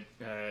ago,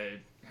 I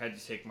had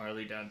to take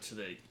Marley down to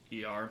the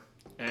ER,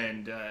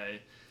 and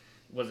it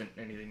wasn't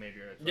anything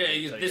major. I Yeah, tell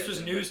you this guys was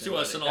about news it. to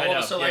us, and I all of know,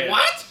 us are yeah, like, yeah.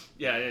 what?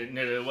 Yeah,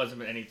 no, it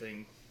wasn't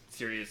anything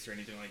serious or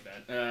anything like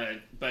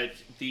that. But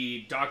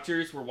the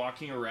doctors were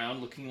walking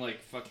around looking like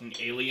fucking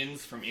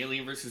aliens from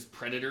Alien vs.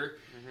 Predator,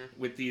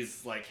 with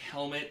these like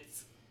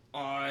helmets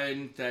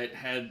on that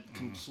had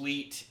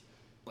complete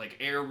like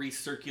air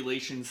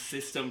recirculation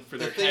system for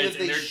The their thing heads,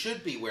 that and they they're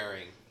should be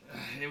wearing.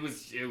 it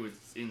was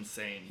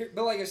insane.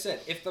 But like I said,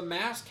 if the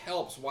mask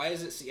helps, why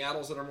is it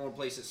Seattle's the number one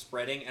place it's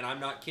spreading? And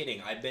I'm not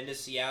kidding. I've been to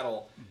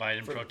Seattle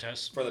Biden For-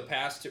 protests. for the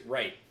past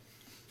right.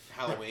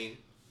 Halloween.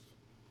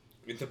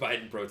 The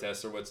Biden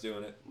protests are what's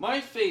doing it.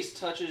 My face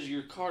touches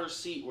your car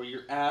seat where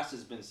your ass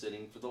has been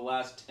sitting for the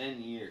last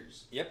 10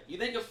 years. Yep. You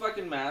think a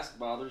fucking mask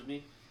bothers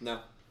me? No.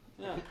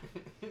 Yeah.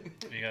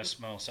 You gotta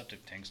smell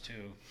septic tanks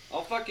too.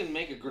 I'll fucking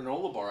make a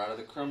granola bar out of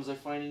the crumbs I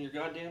find in your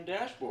goddamn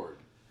dashboard.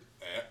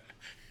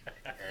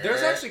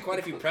 There's actually quite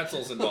a few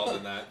pretzels involved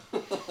in that.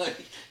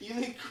 Like, you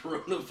think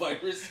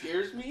coronavirus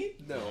scares me?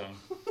 No.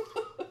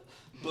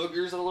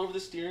 Boogers all over the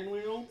steering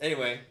wheel?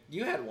 Anyway,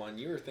 you had one.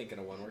 You were thinking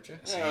of one, weren't you?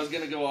 Yeah, I was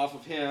gonna go off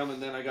of him,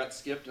 and then I got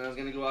skipped, and I was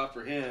gonna go off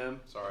for him.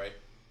 Sorry.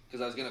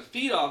 Because I was gonna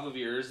feed off of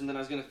yours, and then I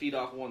was gonna feed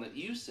off one that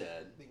you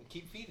said. They can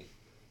keep feeding.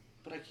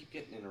 But I keep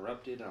getting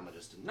interrupted, and I'm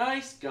just a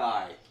nice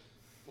guy.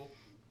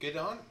 Get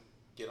on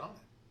it.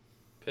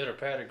 Pitter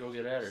patter, go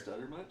get at her.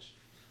 Stutter much?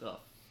 The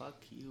fuck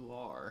you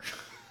are.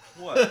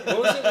 What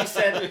was it we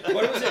said?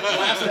 What was it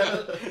last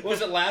episode? What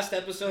was it last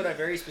episode? I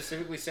very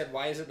specifically said,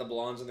 why is it the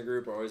blondes in the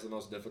group are always the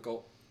most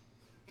difficult?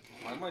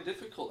 Why am I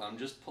difficult? I'm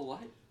just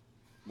polite.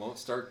 Won't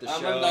start the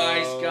I'm show. a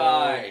nice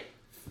guy.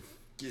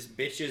 Just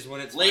bitches when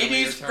it's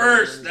Ladies finally your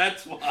turn. first,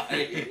 that's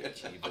why.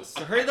 Jeebus.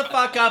 So hurry the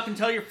fuck up and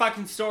tell your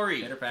fucking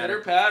story. Pitter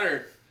Pitter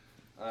patter.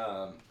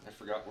 patter. I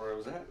forgot where I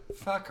was at.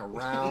 Fuck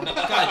around.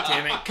 God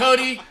damn it,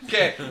 Cody.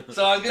 Okay,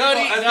 so I was gonna.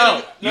 Cody, I was no.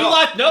 gonna- You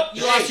lost. Nope,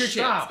 you Hey, lost your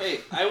chance. Hey,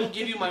 I will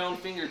give you my own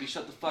finger if you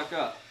shut the fuck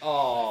up.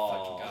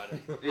 Oh. Got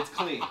it. It's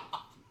clean.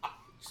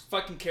 Just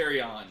fucking carry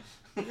on.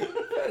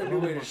 A new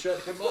way to shut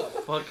him up.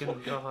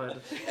 Fucking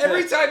god.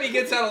 Every time he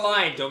gets out of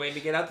line, don't make me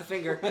get out the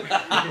finger.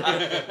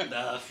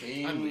 The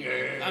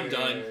finger. I'm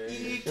done.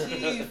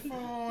 E.T.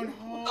 phone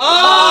home.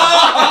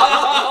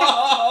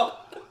 Oh!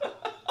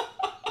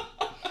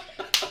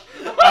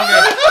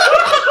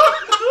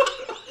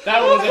 That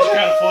was just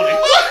kind of funny.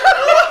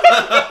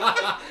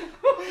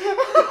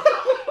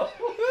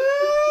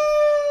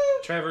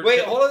 Trevor.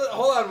 Wait,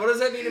 hold on. What does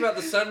that mean about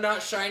the sun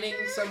not shining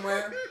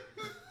somewhere?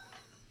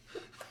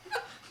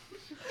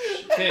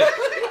 Kid,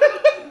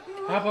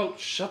 how about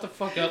shut the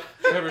fuck up?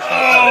 Trevor,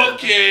 stop.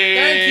 Okay.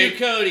 Thank you,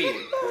 Cody.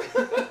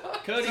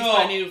 Cody's So-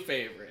 my new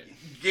favorite.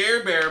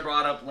 Gare Bear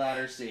brought up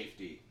ladder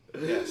safety.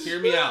 Yes. Hear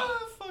me out.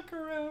 Fuck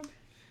around.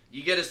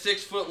 You get a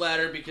 6-foot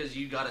ladder because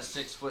you got a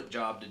 6-foot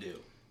job to do.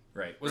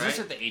 Right. Was Right? this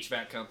at the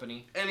HVAC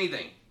company?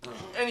 Anything.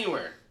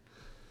 Anywhere.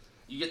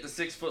 You get the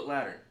 6-foot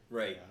ladder.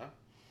 Right.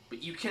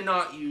 But you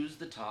cannot use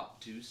the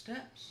top 2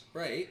 steps.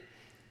 Right.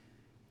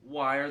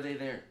 Why are they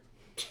there?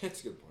 That's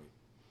a good point.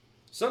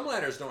 Some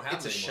ladders don't have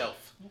It's a them anymore.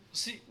 shelf.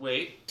 See,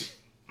 Wait.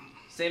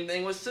 Same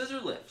thing with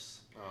scissor lifts.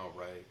 Oh,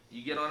 right.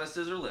 You get on a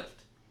scissor lift.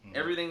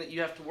 Everything that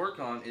you have to work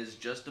on is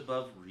just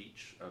above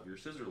reach of your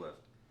scissor lift.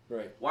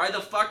 Right. Why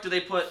the fuck do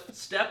they put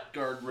step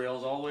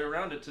guardrails all the way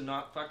around it to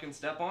not fucking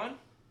step on?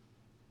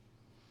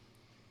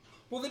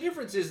 Well, the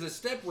difference is the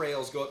step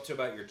rails go up to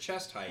about your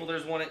chest height. Well,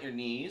 there's one at your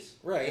knees,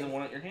 Right. and then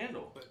one at your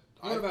handle. But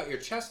What about your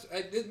chest?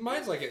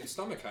 Mine's like at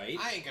stomach height.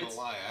 I ain't gonna It's-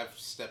 lie. I've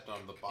stepped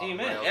on the bottom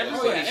Amen. rail.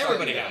 Everybody-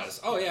 Everybody has.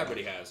 Oh yeah,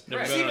 everybody has.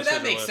 Never See, been on but a that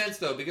scissor makes lift. sense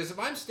though, because if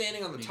I'm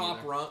standing on the top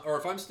neither. rung, or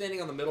if I'm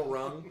standing on the middle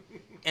rung,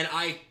 and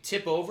I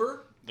tip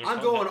over, They're I'm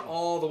fun going to-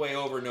 all the way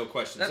over, no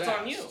questions That's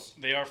asked. on you.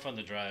 They are fun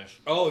to drive.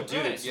 Oh, dude,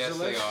 Right, it's Yes,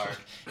 they are.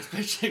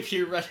 Especially if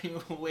you're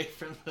running away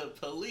from the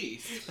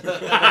police.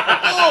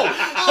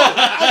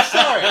 I'm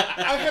sorry.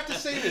 I have to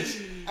say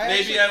this.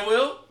 Maybe I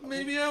will.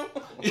 Maybe I won't.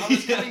 I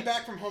was coming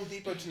back from Home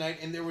Depot tonight,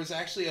 and there was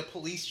actually a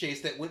police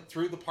chase that went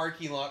through the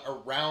parking lot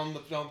around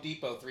the Home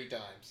Depot 3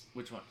 times.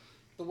 Which one?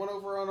 The one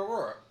over on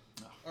Aurora,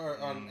 or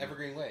on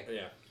Evergreen Way.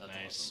 Yeah. That's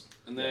Nice. awesome.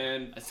 And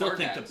then I still hard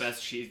think hats. the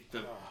best chase.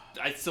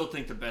 I still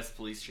think the best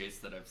police chase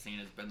that I've seen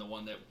has been the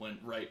one that went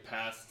right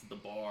past the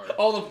bar.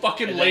 Oh, the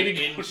fucking And then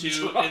lady into goes she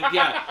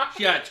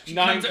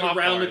 9 comes cop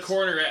around the cars.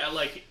 corner at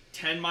like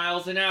 10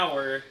 miles an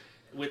hour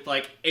with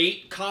like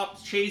 8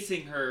 cops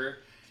chasing her,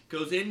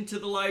 goes into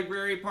the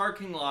library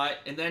parking lot,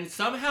 and then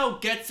somehow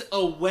gets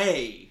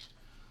away.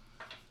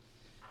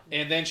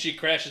 And then she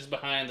crashes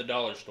behind the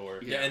dollar store.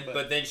 Yeah,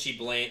 but then she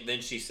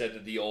said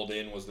that the old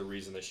inn was the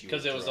reason that she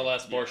Because it was the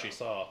last bar she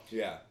saw.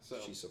 Yeah, So-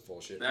 she's so full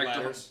of shit. Back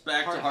to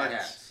hard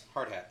hats.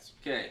 Hard hats.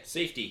 Okay,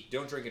 Safety.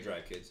 Don't drink and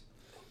drive, kids.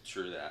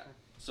 true that.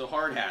 So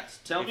hard hats.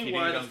 Tell If me you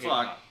why do, the don't get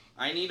fuck caught.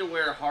 I need to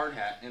wear a hard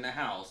hat in the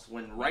house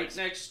when right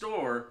next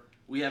door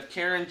we have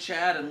Karen,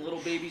 Chad, and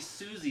little baby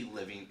Susie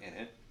living in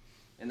it.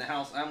 In the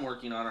house I'm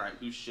working on, alright,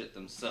 who shit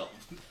themselves?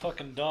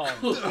 Fucking dog.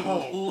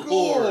 Oh,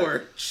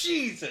 Lord.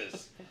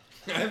 Jesus.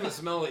 I haven't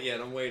smelled it yet.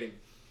 I'm waiting.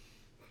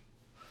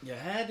 You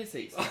had to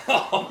say something.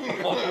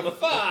 Oh,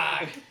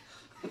 fuck.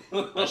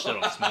 I still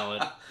don't smell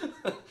it.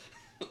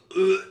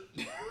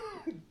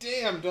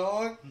 Damn,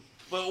 dog.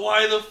 But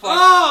why the fuck?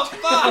 Oh,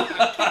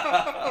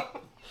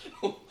 fuck.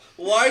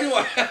 Why do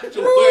I have to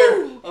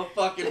wear a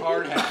fucking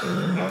hard hat?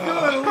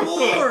 Good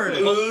Lord.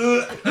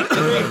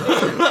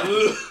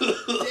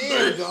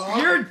 Damn,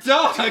 dog. Your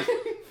dog.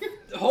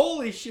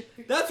 Holy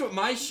shit. That's what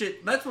my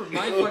fucking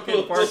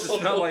farts have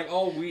smelled like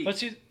all week. But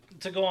see,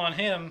 to go on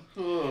him,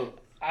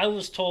 I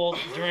was told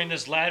during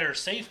this ladder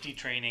safety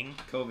training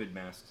COVID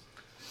masks.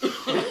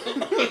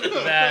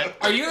 that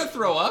Are you gonna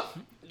throw up?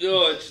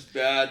 No, it's just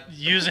bad.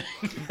 using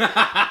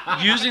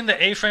the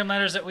A-frame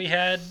ladders that we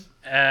had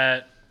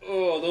at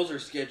Oh, those are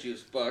sketchy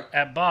as fuck.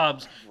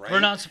 Bob's, Right.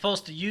 we're not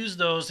supposed to use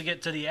those to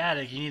get to the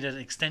attic. You need an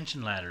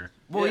extension ladder.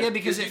 Well, yeah,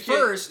 because you at can't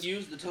first,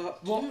 use the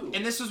top well, too.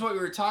 and this is what we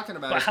were talking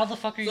about. But is- how the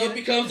fuck are you So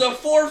it gonna... becomes a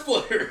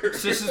 4-footer.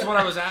 So this is what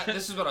I was at.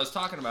 This is what I was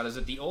talking about. Is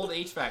that the old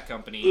HVAC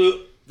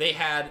company? They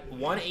had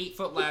one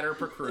 8-foot ladder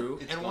per crew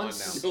It's and gone one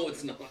now. No,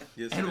 it's not.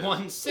 Yes, and it is.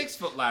 one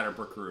 6-foot ladder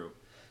per crew.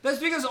 That's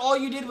because all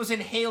you did was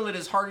inhale it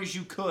as hard as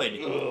you could.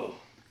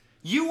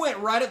 You went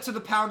right up to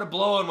the pound of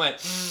blow and went.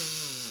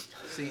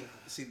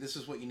 See, this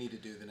is what you need to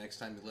do the next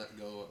time you let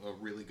go a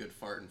really good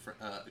fart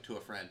to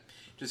a friend.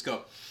 Just go,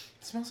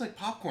 it smells like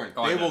popcorn.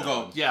 Oh, I They know will that go,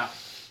 one. Yeah.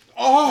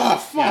 oh,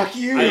 fuck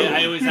you.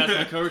 I always ask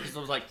my coworkers, I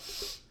was like,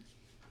 you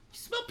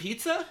smell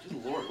pizza?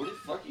 Good Lord, what the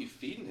fuck are you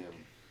feeding him?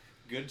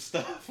 Good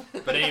stuff.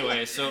 But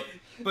anyway,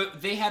 but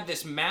they had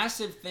this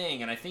massive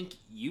thing, and I think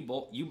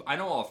I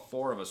know all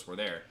 4 of us were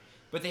there.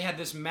 But they had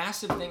this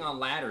massive thing on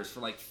ladders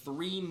for like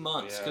 3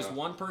 months because Yeah.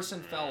 one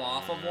person fell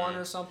off of one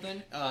or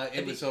something.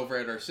 It was over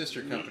at our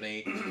sister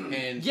company,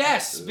 and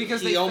Yes, because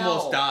he they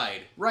almost fell.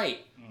 died.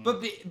 Right.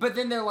 But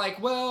then they're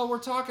like, well, we're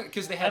talking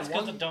because they had That's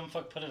because one. the dumb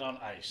fuck put it on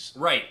ice.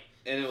 Right.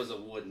 And it was a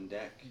wooden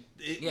deck.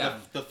 Yeah.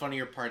 The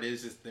funnier part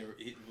is it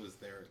was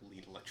their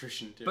lead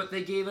electrician too. But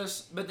they gave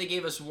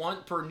us one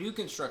per new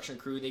construction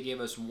crew. They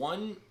gave us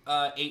one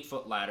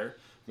 8-foot ladder,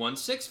 one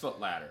 6-foot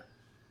ladder,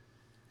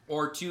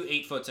 or 2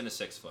 8-foots and a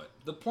 6-foot.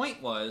 The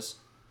point was,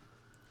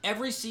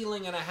 every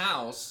ceiling in a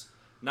house,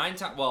 9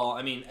 times. Well,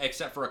 I mean,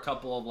 except for a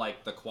couple of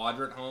like the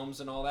quadrant homes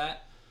and all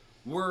that,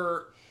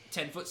 were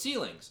 10-foot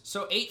ceilings.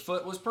 So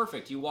 8-foot was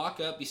perfect. You walk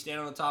up, you stand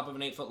on the top of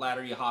an 8-foot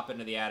ladder, you hop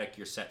into the attic,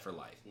 you're set for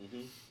life.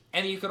 Mm-hmm.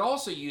 And you could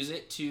also use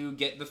it to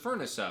get the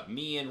furnace up.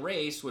 Me and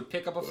Race would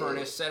pick up a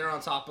furnace, set it on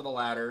top of the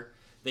ladder,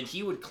 then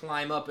he would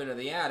climb up into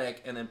the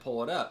attic and then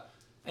pull it up.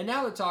 And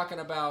now they're talking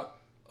about,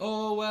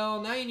 oh,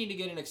 well, now you need to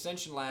get an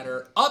extension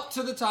ladder up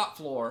to the top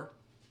floor,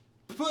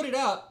 put it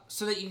up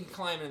so that you can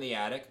climb into the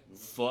attic.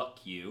 Fuck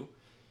you.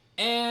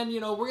 And,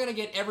 we're going to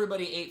get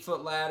everybody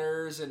 8-foot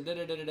ladders and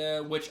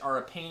da-da-da-da-da, which are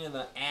a pain in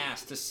the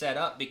ass to set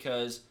up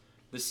because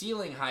the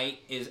ceiling height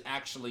is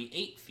actually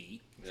 8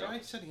 feet.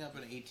 Try setting up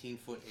an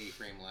 18-foot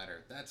A-frame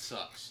ladder. That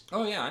sucks.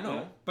 Oh, yeah, I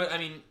know.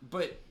 Yeah.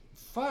 But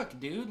fuck,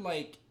 dude,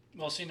 like...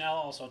 Well, see, now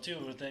also, too,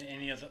 with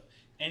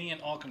any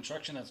and all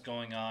construction that's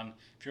going on,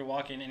 if you're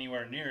walking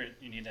anywhere near it,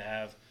 you need to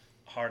have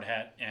hard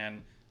hat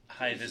and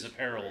high-vis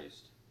apparel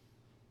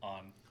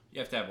on. You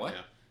have to have what?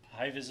 Yeah.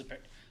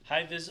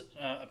 High-vis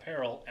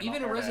apparel and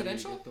Even a in hard hat.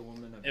 residential?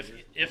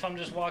 If I'm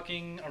just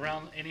walking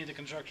around any of the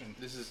construction.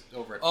 This is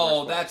over at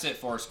Oh, Foursquare. that's at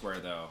Foursquare,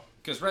 though.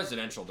 Because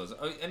residential doesn't...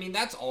 I mean,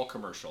 that's all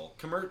commercial.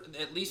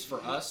 At least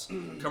for us,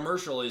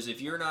 commercial is if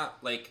you're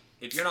not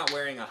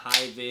wearing a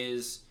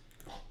high-vis...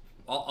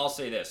 I'll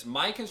say this.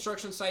 My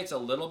construction site's a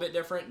little bit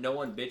different. No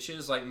one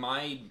bitches. Like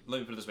let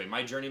me put it this way.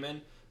 My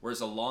journeyman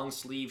wears a long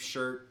sleeve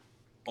shirt,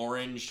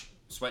 orange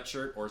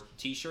sweatshirt or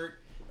t-shirt.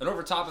 And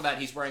over top of that,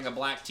 he's wearing a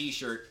black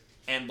t-shirt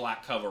and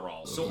black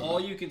coveralls. So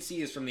all you can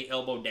see is from the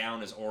elbow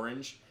down is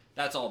orange.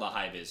 That's all the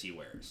high-vis he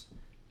wears.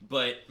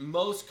 But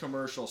most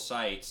commercial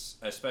sites,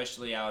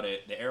 especially out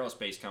at the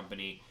aerospace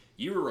company,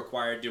 you were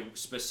required to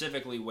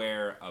specifically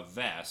wear a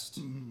vest.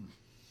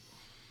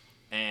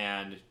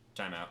 And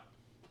timeout.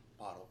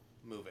 Bottle.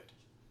 Move it.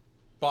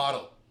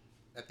 Bottle.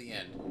 At the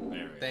end. There we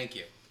go. Thank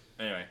you.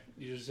 Anyway.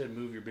 You just said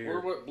move your Or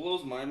beard. what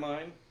blows my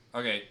mind,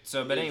 Okay,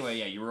 so, but anyway,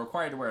 yeah, you were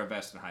required to wear a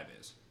vest and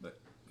high-vis. But,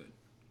 good.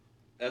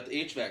 at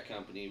the HVAC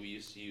company, we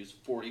used to use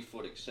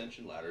 40-foot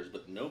extension ladders,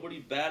 but nobody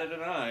batted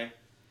an eye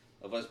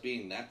of us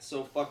being that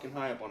so fucking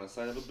high up on the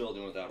side of a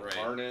building without Right. a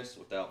harness,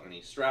 without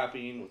any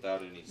strapping,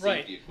 without any safety Right.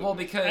 equipment. Well,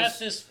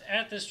 because...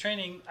 At this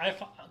training,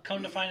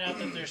 come to find out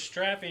that there's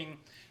strapping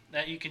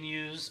that you can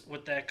use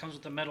that comes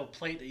with a metal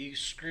plate that you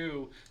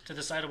screw to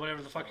the side of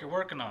whatever the fuck you're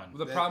working on.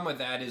 The problem with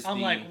that is I'm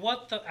like,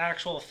 what the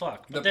actual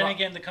fuck? But The then pro-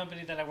 again, the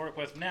company that I work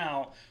with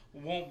now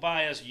won't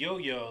buy us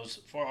yo-yos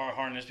for our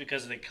harness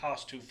because they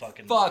cost too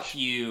fucking Fuck much.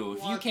 you.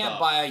 If you What can't the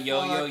buy a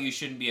yo-yo, fuck? you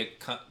shouldn't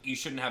you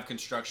shouldn't have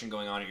construction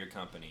going on at your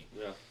company.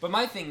 Yeah. But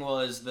my thing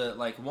was that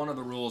like one of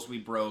the rules we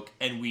broke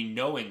and we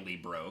knowingly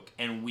broke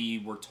and we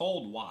were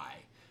told why.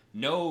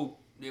 No,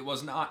 it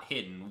was not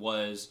hidden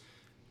was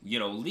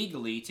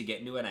legally to get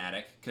into an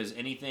attic because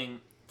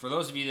anything for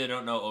those of you that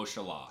don't know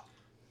OSHA law,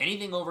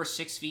 anything over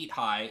 6 feet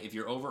high, if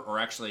you're over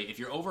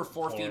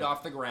 4 feet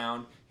off the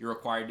ground, you're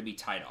required to be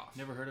tied off.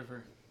 Never heard of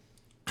her.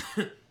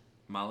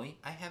 Molly,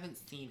 I haven't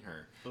seen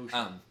her.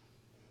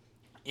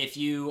 If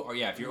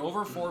you're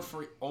over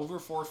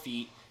 4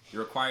 feet,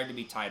 you're required to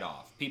be tied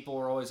off. People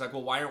are always like,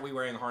 well, why aren't we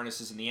wearing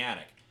harnesses in the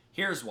attic?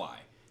 Here's why.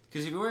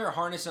 Because if you wear a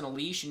harness and a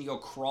leash and you go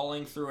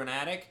crawling through an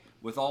attic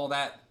with all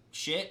that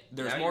shit,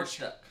 there's Now more you're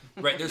stuck.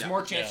 Right, there's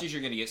more chances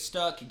you're going to get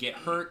stuck, get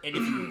hurt, and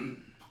if you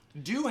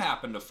do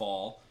happen to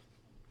fall,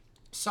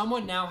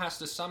 someone now has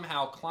to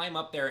somehow climb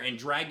up there and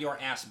drag your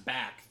ass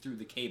back through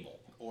the cable.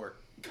 Or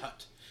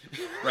cut.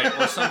 Right,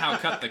 or somehow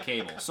cut the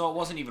cable. So it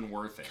wasn't even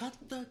worth it. Cut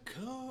the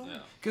cord.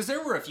 Because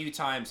there were a few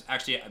times,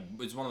 actually, it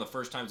was one of the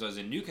first times I was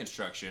in new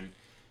construction,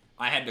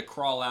 I had to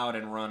crawl out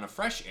and run an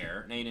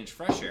 8-inch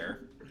fresh air.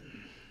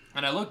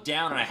 And I looked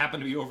down and I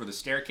happened to be over the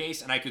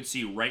staircase and I could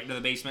see right into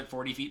the basement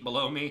 40 feet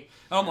below me.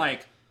 And I'm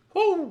like,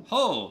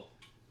 goal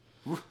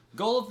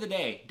of the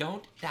day,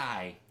 don't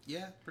die.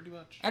 Yeah, pretty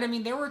much. And I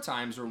mean, there were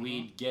times where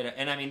we'd get it,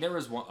 and I mean, there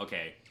was one,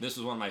 okay, this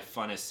was one of my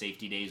funnest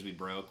safety days we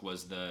broke,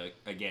 was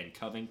again,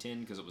 Covington,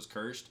 because it was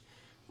cursed.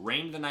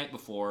 Rained the night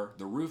before,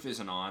 the roof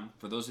isn't on.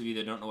 For those of you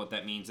that don't know what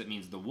that means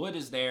the wood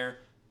is there,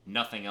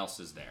 nothing else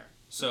is there.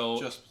 So,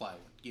 Just plywood.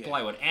 Yeah.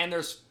 plywood. And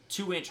there's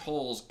 2-inch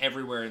holes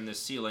everywhere in this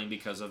ceiling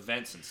because of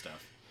vents and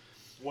stuff.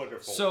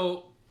 Wonderful.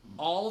 So,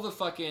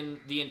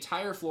 the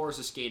entire floor is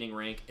a skating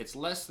rink. It's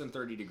less than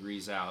 30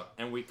 degrees out.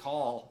 And we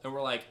call, and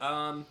we're like,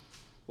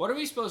 what are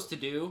we supposed to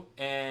do?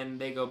 And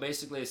they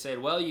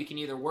said, well, you can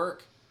either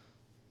work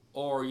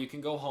or you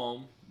can go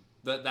home.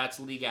 That's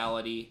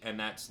legality, and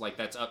that's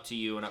up to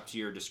you and up to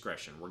your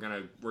discretion. We're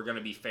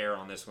gonna be fair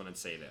on this one and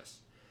say this.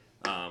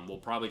 We'll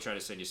probably try to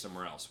send you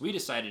somewhere else. We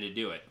decided to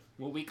do it.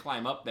 Well, we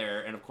climb up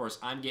there, and of course,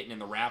 I'm getting in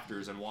the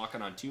rafters and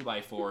walking on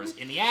 2x4s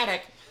in the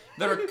attic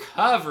that are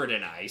covered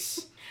in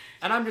ice.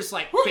 And I'm just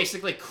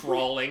basically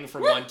crawling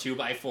from one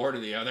 2x4 to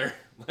the other.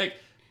 Like,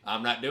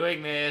 I'm not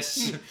doing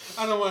this.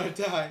 I don't want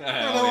to die.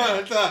 I Oh, don't yeah.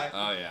 want to die.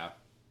 Oh, yeah.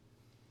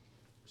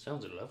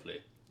 Sounds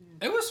lovely.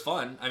 It was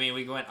fun. I mean,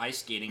 we went ice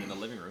skating in the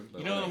living room. But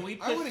You know, whatever. when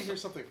we I put want to hear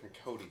something from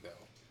Cody, though.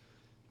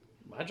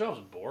 My job's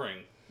boring.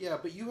 Yeah,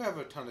 but you have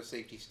a ton of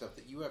safety stuff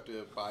that you have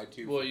to abide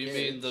to. Well, for you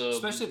kids. mean the...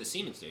 Especially the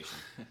Siemens station.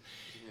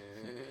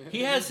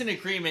 he has an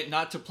agreement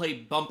not to play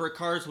bumper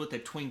cars with a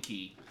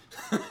Twinkie.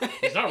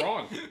 He's not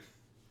wrong.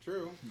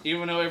 True.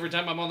 Even though every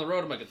time I'm on the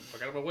road, I'm like, get the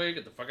fuck out of my way,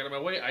 get the fuck out of my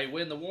way. I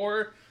win the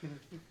war.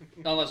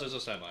 Unless there's a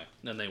semi.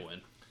 Then they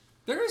win.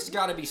 There's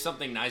got to be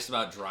something nice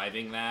about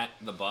driving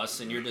the bus,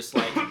 and you're just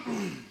like,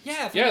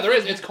 yeah. Yeah, there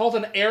is. It's called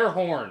an air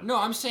horn. No,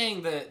 I'm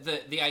saying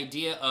the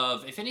idea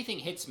of if anything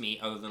hits me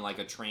other than like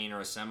a train or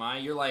a semi,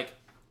 you're like,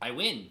 I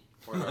win.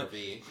 Or an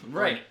RV.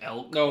 Right. Or an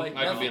elk. No, Like,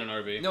 I can no. be in an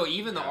RV. No,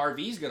 even the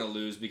RV's gonna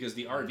lose because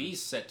the RV's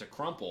set to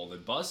crumple. The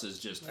bus is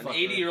just An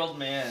fucking- 80-year-old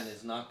man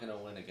is not going to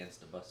win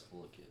against a bus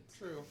full of kids.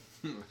 True.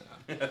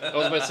 I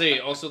was about to say,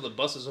 also, the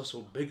bus is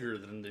also bigger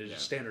than the Yeah.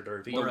 standard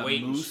RV. Or The a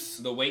weight, moose.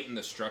 the weight and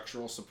the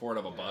structural support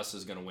of a bus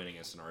is gonna win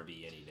against an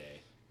RV any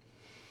day.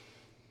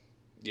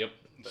 Yep.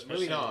 Especially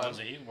moving the on. ones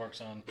that he works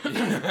on.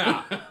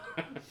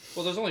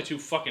 Well, there's only 2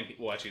 fucking...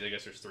 Well, actually, I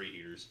guess there's 3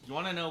 heaters. You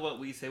want to know what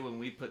we say when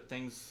we put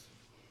things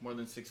more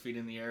than 6 feet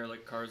in the air,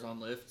 like cars on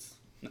lifts?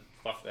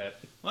 Fuck that.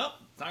 Well,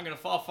 it's not going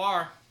to fall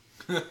far.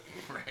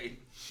 Right.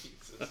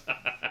 Jesus.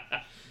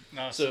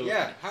 No, So,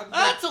 Yeah. How did,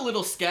 That's a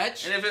little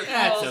sketch. And if it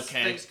That's falls,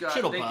 okay. thank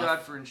Shit'll God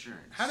buff. for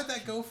insurance. how did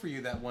that go for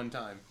you that one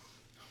time?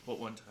 What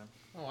one time?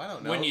 Oh, I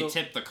don't know. When you The-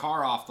 tip the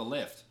car off the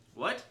lift.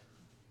 What?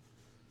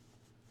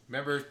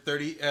 Remember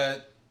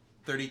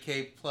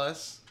 30K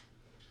plus?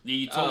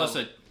 You told us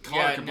a car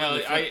yeah, completely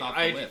no, flipped off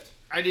the lift.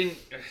 I didn't.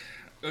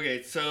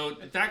 Okay, so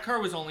that car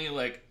was only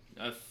like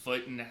a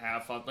foot and a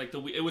half off. Like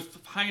it was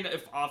high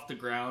enough off the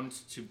ground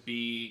to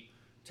be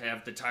to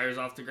have the tires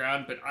off the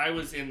ground, but I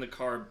was in the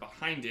car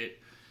behind it,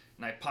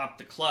 and I popped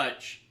the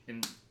clutch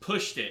and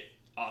pushed it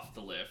off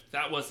the lift.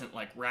 That wasn't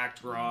like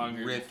racked wrong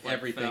or Rip like,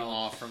 everything fell.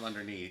 off from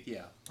underneath.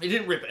 Yeah. It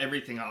didn't rip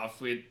everything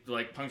off. We had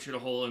like punctured a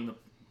hole in the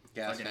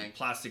Gas fucking tank.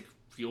 plastic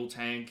fuel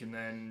tank, and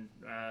then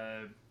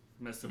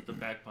messed up the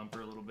back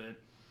bumper a little bit.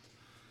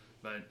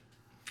 But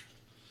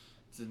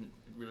it's a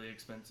really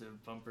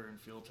expensive bumper and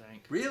fuel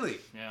tank. Really?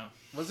 Yeah.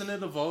 Wasn't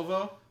it a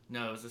Volvo?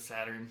 No, it was a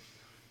Saturn.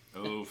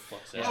 Oof.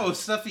 Yeah. Oh,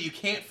 stuff that you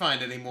can't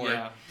find anymore.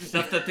 Yeah.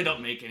 Stuff that they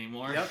don't make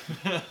anymore. Yep.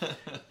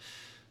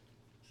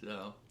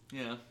 So,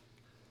 yeah.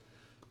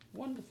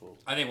 Wonderful.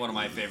 I think one of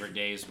my favorite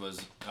days was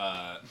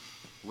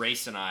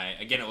Race and I.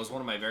 Again, it was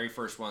one of my very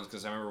first ones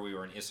because I remember we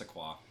were in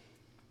Issaquah.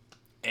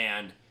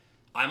 And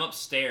I'm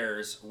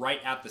upstairs, right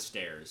at the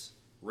stairs.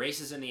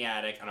 Race is in the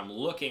attic, and I'm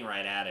looking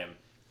right at him.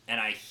 And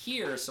I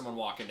hear someone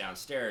walking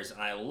downstairs,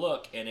 and I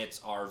look, and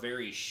it's our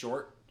very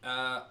short,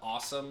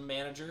 awesome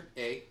manager.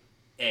 A.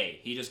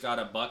 He just got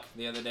a buck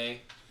the other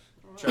day,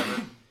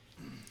 Trevor.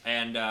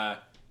 And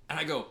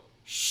I go,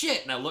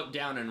 shit! And I look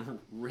down, and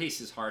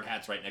Race's hard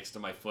hat's right next to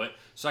my foot.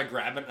 So I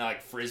grab it, and I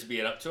like frisbee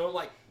it up to him,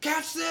 like,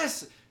 catch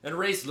this! And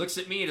Race looks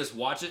at me and just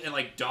watches it and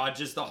like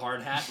dodges the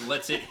hard hat and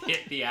lets it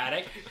hit the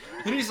attic.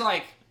 And he's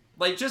like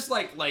just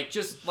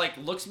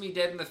looks me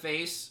dead in the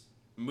face,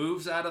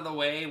 moves out of the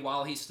way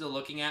while he's still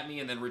looking at me,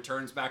 and then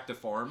returns back to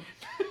form.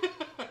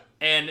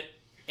 And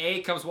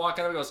A comes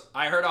walking up and goes,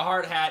 I heard a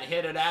hard hat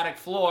hit an attic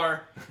floor.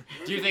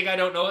 Do you think I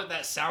don't know what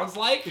that sounds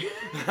like?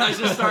 I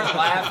just start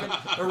laughing.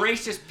 And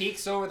Race just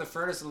peeks over the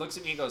furnace and looks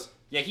at me and goes,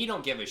 yeah, he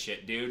don't give a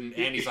shit, dude. And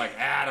Andy's like,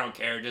 I don't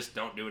care, just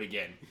don't do it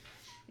again.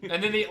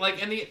 And then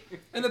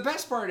the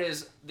best part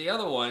is the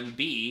other one,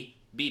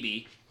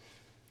 BB.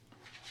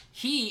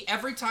 He,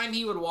 every time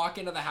he would walk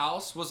into the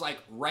house, was like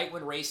right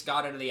when Race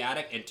got into the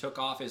attic and took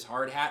off his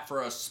hard hat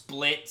for a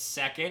split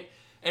second.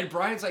 And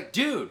Brian's like,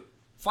 dude,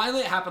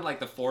 finally it happened like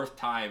the fourth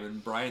time.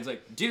 And Brian's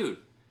like, dude,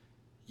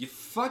 you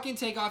fucking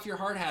take off your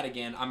hard hat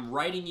again. I'm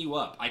writing you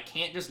up. I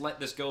can't just let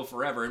this go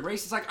forever. And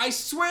Race is like, I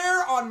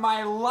swear on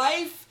my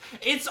life,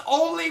 it's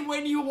only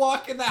when you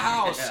walk in the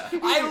house. Yeah.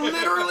 I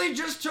literally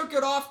just took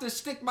it off to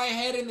stick my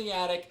head in the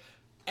attic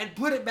and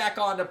put it back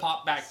on to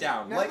pop back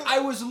down. now Like, that- I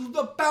was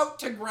about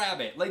to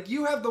grab it. Like,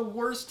 you have the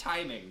worst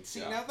timing. See,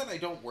 now that I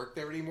don't work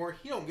there anymore,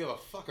 he don't give a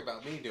fuck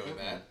about me doing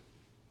that.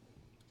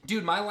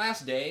 Dude, my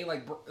last day,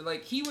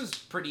 like he was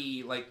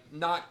pretty, like,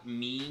 not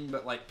mean,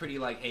 but, like, pretty,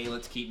 like, hey,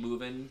 let's keep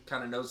moving,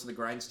 kind of nose to the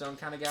grindstone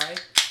kind of guy.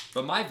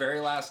 But my very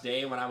last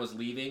day when I was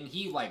leaving,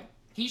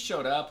 he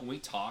showed up and we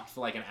talked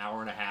for, like, an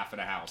hour and a half in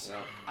a house. Yeah.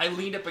 I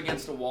leaned up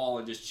against a wall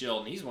and just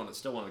chilled, and he's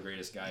still one of the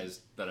greatest guys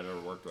that I've ever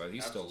worked with.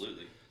 He's still...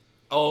 Absolutely.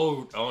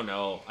 Oh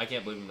no, I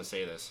can't believe I'm going to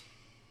say this.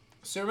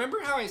 So remember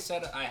how I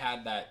said I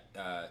had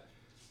that,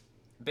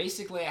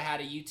 basically I had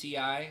a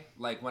UTI,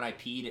 like, when I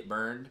peed, it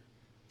burned?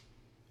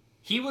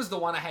 He was the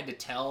one I had to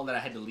tell that I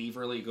had to leave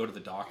early to go to the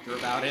doctor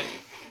about it.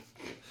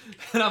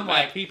 And I'm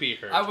My like, pee-pee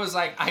hurt. I was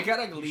like, I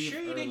gotta leave Sure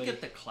you early. didn't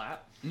get the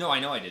clap? No, I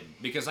know I didn't,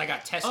 because I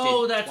got tested.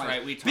 Oh, that's twice.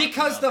 right, we talked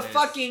Because about the this.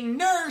 fucking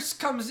nurse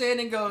comes in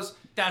and goes,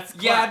 That's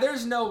yeah, clap.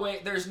 there's no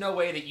way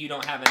that you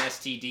don't have an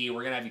STD.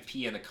 We're gonna have you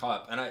pee in a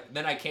cup. And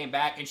then I came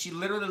back, and she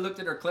literally looked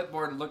at her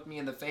clipboard and looked me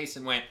in the face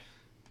and went,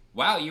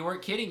 wow, you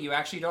weren't kidding. You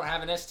actually don't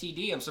have an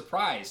STD. I'm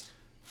surprised.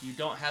 You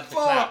don't have the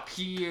clap. Fuck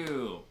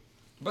you.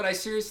 But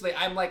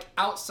I'm like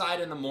outside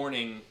in the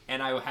morning,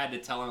 and I had to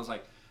tell him, I was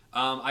like,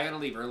 I gotta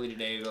leave early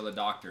today to go to the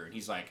doctor. And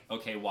he's like,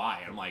 okay, why?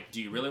 And I'm like,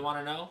 do you really want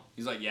to know?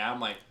 He's like, yeah. I'm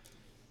like,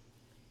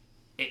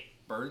 it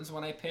burns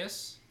when I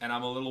piss, and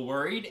I'm a little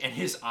worried. And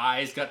his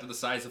eyes got to the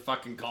size of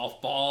fucking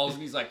golf balls,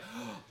 and he's like,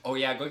 oh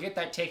yeah, go get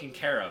that taken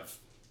care of.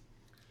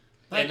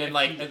 And then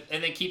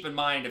and then keep in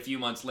mind, a few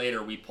months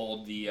later, we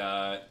pulled the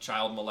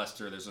child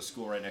molester. There's a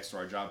school right next to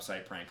our job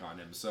site prank on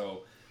him.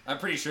 So I'm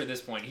pretty sure at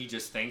this point he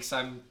just thinks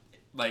I'm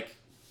like.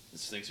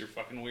 This thinks you're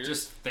fucking weird.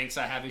 Just thinks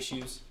I have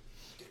issues.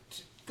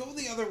 Go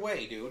the other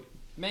way, dude.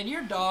 Man,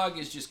 your dog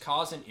is just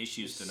causing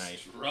issues tonight.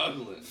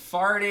 Struggling.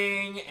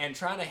 Farting and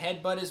trying to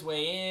headbutt his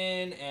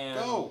way in, and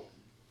Go.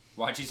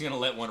 watch, he's gonna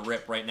let one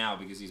rip right now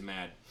because he's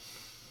mad.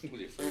 What are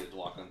you afraid to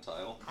walk on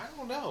tile? I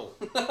don't know.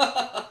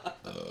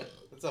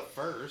 That's a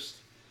first.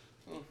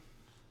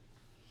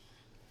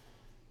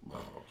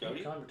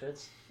 Jody?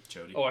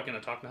 Jody, Oh, I can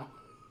talk now?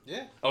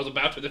 Yeah. I was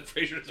about to, then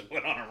Fraser just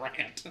went on a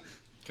rant.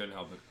 couldn't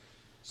help it.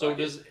 So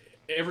does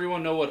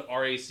everyone know what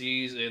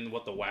RACs and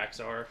what the wax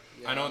are?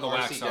 I know what the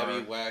wax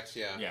RCW are. wax,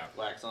 yeah. Yeah,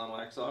 Wax on,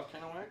 wax off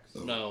kind of wax?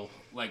 No.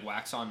 like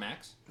wax on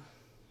max.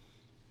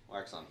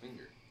 Wax on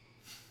finger.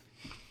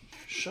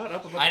 Shut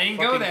up about I the didn't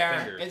go fucking there.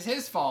 finger. It's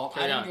his fault.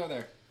 Carry I didn't on. go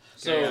there.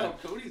 So Yeah,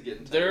 Cody's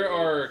getting tired. there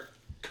are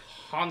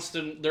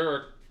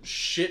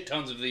shit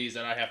tons of these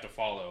that I have to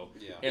follow.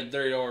 Yeah. And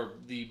they are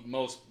the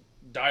most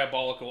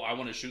diabolical. I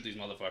want to shoot these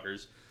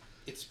motherfuckers.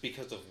 It's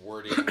because of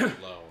wording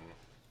alone.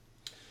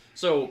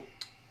 So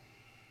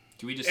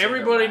Can we just say they're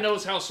everybody whack?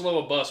 knows how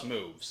slow a bus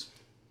moves.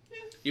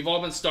 You've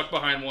all been stuck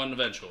behind one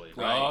eventually,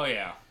 right? Oh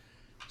yeah.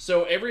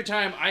 So every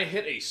time I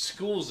hit a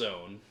school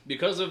zone,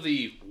 because of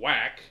the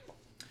whack,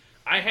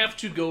 I have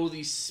to go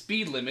the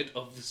speed limit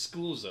of the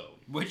school zone.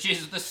 Which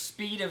is the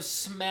speed of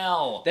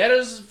smell. That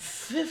is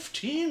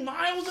 15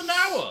 miles an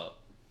hour.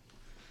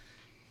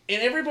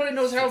 And everybody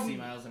knows how... 60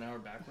 miles an hour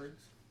backwards?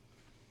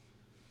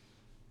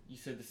 You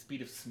said the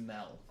speed of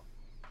smell.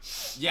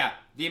 Yeah,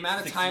 the amount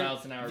of 6 time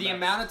miles an hour the back.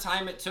 amount of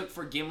time it took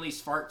for Gimli's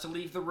fart to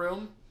leave the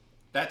room,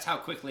 that's how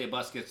quickly a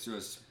bus gets through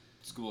a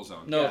school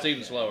zone. No, it's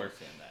even I slower.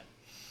 understand that.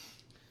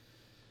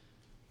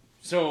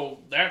 So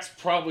that's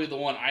probably the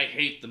one I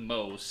hate the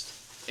most.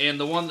 And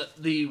the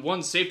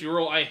one safety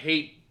rule I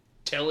hate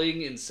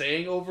telling and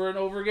saying over and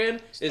over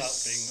again is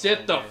Stop being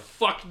sit the over.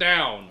 fuck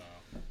down.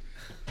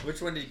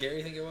 Which one did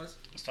Gary think it was?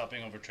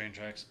 Stopping over train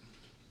tracks.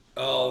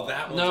 Oh,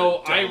 that one's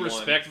No, a dumb I one.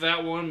 respect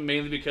that one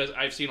mainly because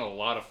I've seen a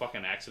lot of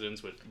fucking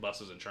accidents with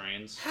buses and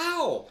trains.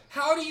 How?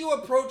 How do you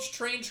approach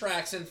train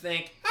tracks and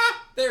think,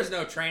 there's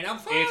no train, I'm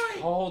fine? It's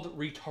called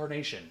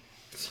retardation.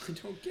 I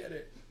don't get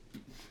it.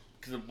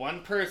 Because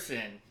one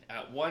person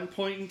at one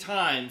point in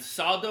time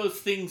saw those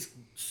things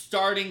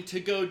starting to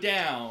go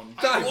down.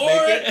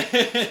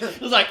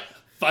 It was like,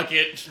 fuck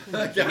it.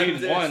 I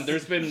mean, one,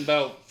 there's been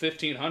about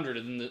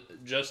 1,500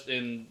 just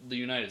in the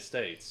United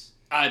States.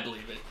 I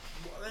believe it.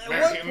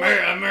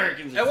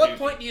 Americans. At what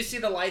point do you see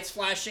the lights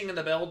flashing and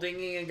the bell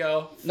dinging and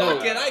go, No.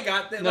 fuck it, I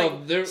got that. No,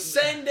 Like, there-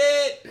 send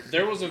it.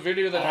 There was a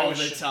video that I All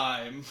was the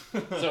time.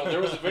 So there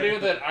was a video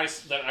that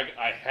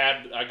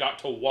I got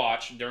to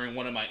watch during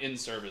one of my in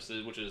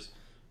services, which is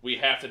we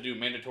have to do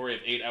mandatory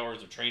of 8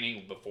 hours of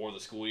training before the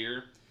school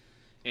year.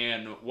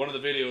 And one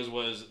of the videos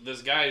was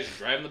this guy's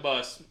driving the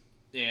bus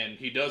and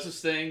he does his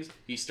things.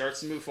 He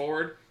starts to move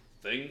forward.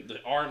 The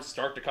arms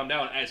start to come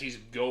down as he's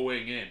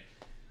going in.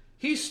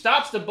 He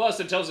stops the bus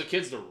and tells the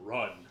kids to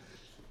run.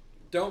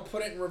 Don't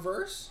put it in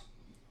reverse.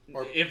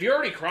 Or If you're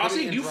already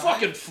crossing, in you drive?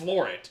 fucking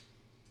floor it.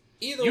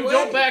 Either You way.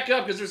 don't back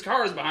up because there's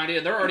cars behind you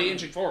and they're already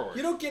inching forward.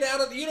 You don't get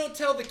out of. You don't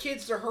tell the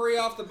kids to hurry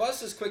off the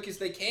bus as quick as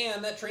they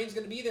can. That train's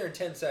going to be there in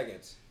 10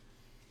 seconds.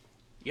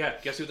 Yeah,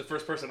 guess who the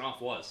first person off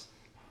was?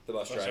 The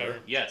bus Bus driver.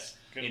 driver. Yes.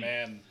 Good In-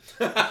 man.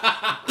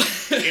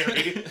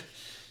 Gary.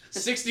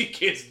 60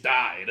 kids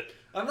died.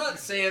 I'm not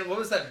saying. What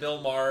was that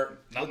Bill Maher?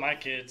 Not my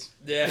kids.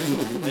 Yeah,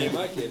 hey,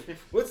 my kid.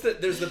 What's the?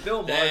 There's the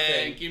Bill Maher thing.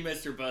 Thank you,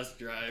 Mr. Bus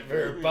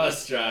Driver.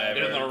 Bus driver.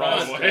 In the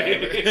bus wrong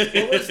way. driver.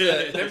 What was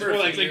the? Remember It's more a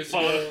like few they years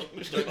follow-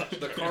 ago,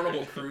 the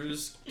Carnival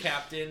Cruise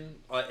captain?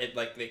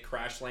 They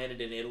crash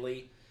landed in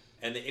Italy,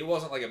 and it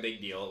wasn't like a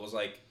big deal. It was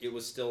like it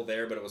was still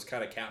there, but it was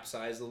kind of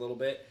capsized a little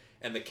bit.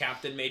 And the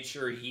captain made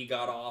sure he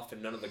got off,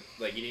 and none of the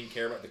he didn't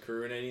care about the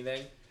crew and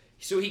anything.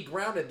 So he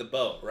grounded the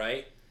boat,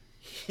 right?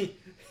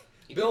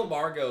 Bill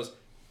Maher goes,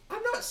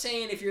 I'm not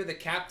saying if you're the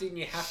captain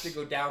you have to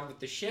go down with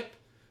the ship,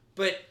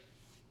 but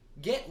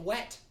get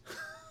wet.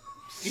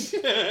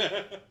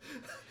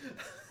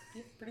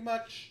 Yeah, pretty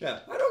much. Yeah.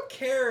 I don't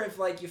care if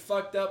you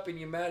fucked up and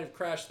you might have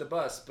crashed the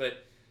bus,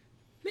 but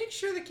make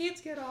sure the kids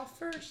get off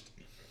first.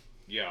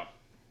 Yeah.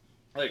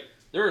 Like,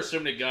 there are so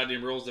many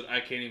goddamn rules that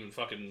I can't even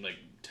fucking,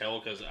 tell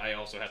because I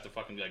also have to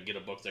fucking, get a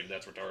book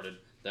that's retarded.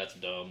 That's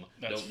dumb.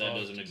 That's That fucked.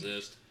 doesn't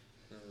exist.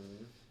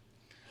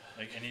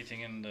 Like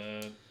anything in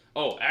the.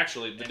 Oh,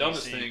 actually, the NEC.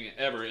 dumbest thing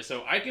ever is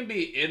so I can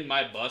be in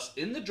my bus,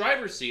 in the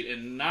driver's seat,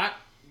 and not,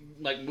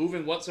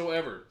 moving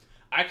whatsoever.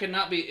 I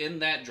cannot be in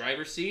that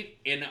driver's seat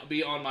and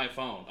be on my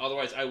phone.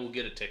 Otherwise, I will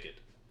get a ticket.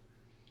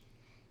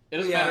 It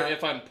doesn't Yeah. matter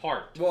if I'm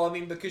parked. Well, I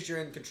mean, because you're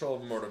in control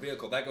of a motor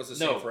vehicle, that goes the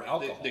same No, for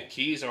alcohol. the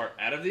keys are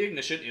out of the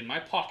ignition in my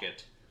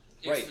pocket.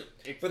 Right.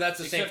 But that's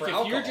the same Except for if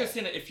alcohol.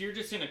 if you're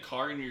just in a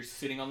car and you're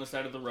sitting on the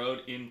side of the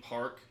road in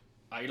park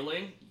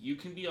idling, you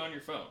can be on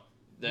your phone.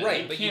 That-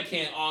 Right, You but can't you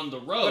can't be on the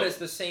road. But it's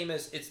the same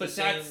as it's But the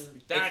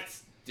same.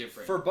 that's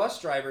different. For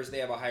bus drivers, they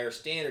have a higher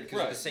standard because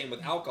Right. it's the same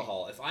with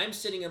alcohol. If I'm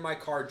sitting in my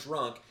car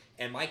drunk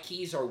and my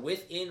keys are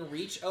within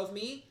reach of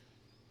me,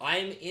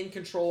 I'm in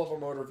control of a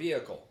motor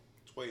vehicle,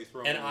 That's why you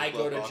throw 'em and in your I go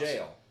glove to box.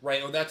 jail.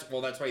 Right? That's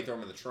why you throw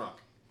them in the trunk.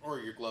 Or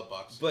your glove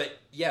box. But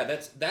yeah,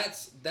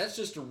 that's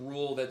just a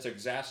rule that's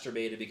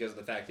exacerbated because of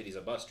the fact that he's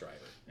a bus driver.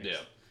 Yeah.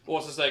 Well,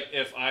 it's just like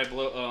if I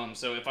blow.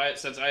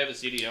 Since I have a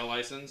CDL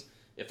license,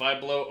 if I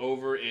blow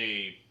over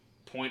a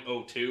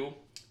 .02,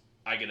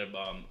 I get a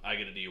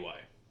DUI.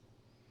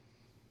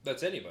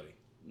 That's anybody.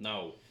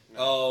 No.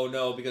 Oh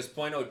no, because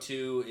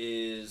 .02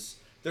 is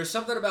there's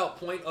something about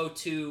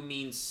 .02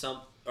 means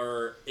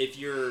or if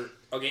you're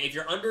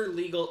under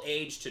legal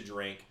age to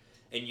drink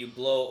and you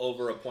blow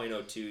over a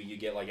 .02, you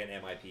get an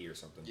MIP or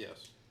something.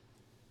 Yes.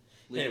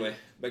 Anyway,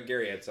 but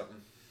Gary had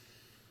something.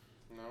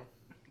 No.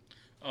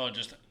 Oh,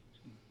 just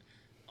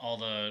all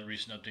the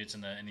recent updates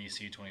in the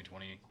NEC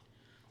 2020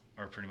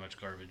 are pretty much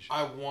garbage.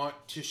 I want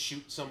to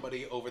shoot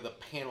somebody over the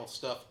panel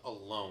stuff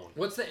alone.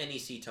 What's the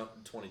NEC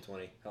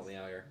 2020? Help me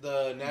out here.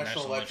 The National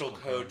National Electrical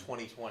Electrical Code Code.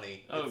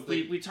 2020. oh, It's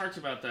the- we talked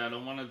about that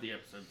on one of the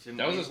episodes. didn't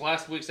That was we? just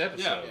last week's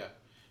episode. Yeah.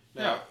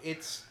 Now,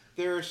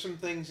 there are some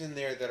things in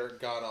there that are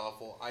god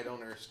awful. I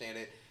don't understand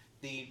it.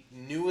 The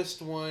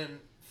newest one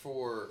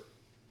for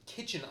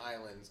kitchen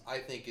islands, I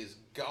think, is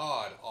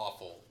god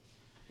awful.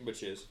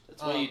 Which is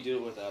That's why you do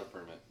it without a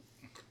permit.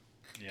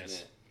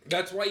 Yes.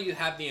 That's why you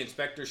have the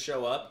inspector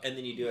show up, and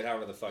then you do it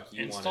however the fuck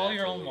you want. Install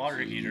your own water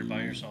heater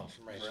by yourself.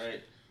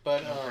 Right.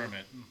 But No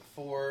permit.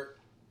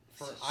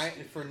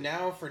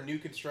 for new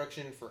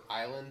construction for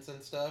islands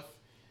and stuff,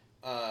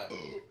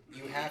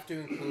 you have to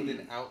include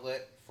an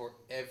outlet for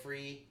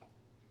every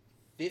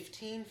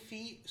 15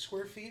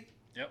 square feet.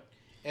 Yep.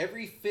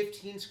 Every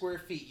 15 square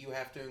feet, you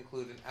have to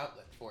include an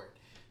outlet for it.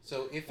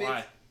 So if Why?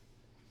 it's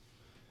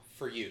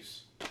for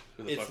use.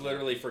 Who the It's fuck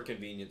literally for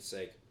convenience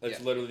sake. That's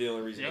Yeah. literally the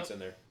only reason Yep. it's in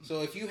there.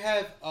 So if you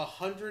have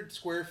 100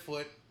 square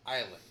foot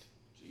island,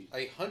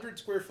 a 100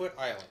 square foot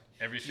island,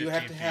 Every 15 you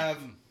have to feet. have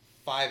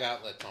 5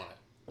 outlets on it.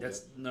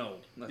 That's no.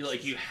 You're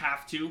like you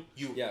have to.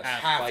 You Yes,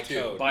 have by to.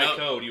 code. By No.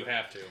 code, you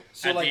have to.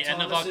 So At like the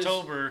end of Thomas's-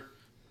 October,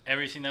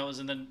 everything that was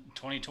in the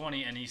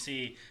 2020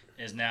 NEC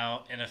is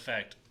now in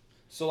effect.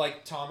 So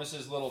like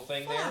Thomas's little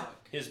thing there,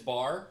 his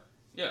bar,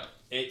 Yeah,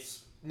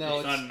 it's. No,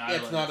 It's not an it's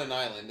island. not an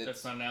island. It's,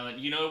 that's not an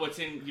island. You know what's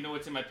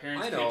in my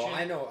parents' I know, kitchen?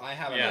 I know. I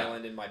have an Yeah.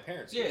 island in my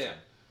parents' Yeah, kitchen.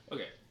 yeah.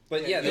 Okay.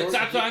 But Yeah, yeah, your-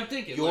 That's what I'm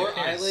thinking. your like,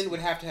 island would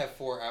have to have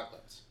 4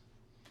 outlets.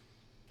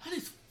 That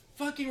is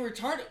fucking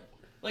retarded.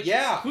 Like,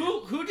 Yeah.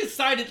 Who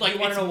decided like You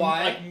wanna it's know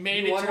why? like You wanna know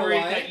mandatory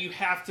why? that you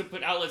have to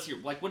put outlets here?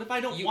 Like, what if I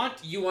don't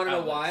want? You want to know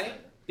outlets why? then?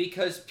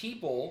 Because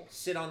people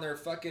sit on their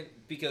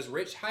because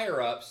rich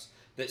higher ups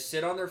that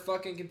sit on their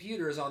fucking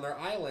computers on their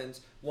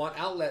islands want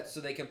outlets so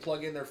they can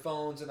plug in their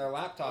phones and their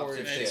laptops Or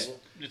and It's, shit.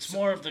 it's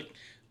more of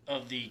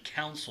the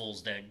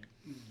councils that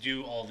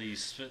do all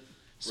these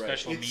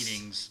special It's-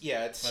 meetings.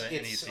 Yeah, it's by the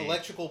it's NEC.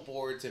 electrical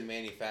boards and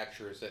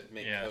manufacturers that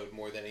make Yeah. code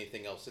more than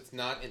anything else. It's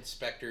not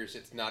inspectors.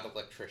 It's not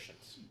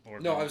electricians. Or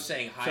No, I was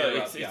saying higher So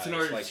up. it's guys, in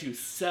order like, to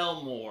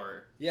sell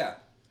more. yeah.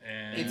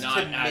 and It's not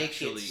to make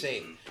actually- it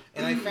safe.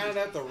 And I found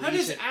out the How does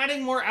reason.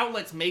 adding more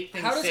outlets make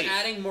things How does safe?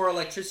 adding more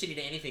electricity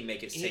to anything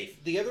make it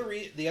safe? The other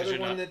because other you're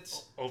one not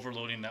that's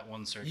overloading that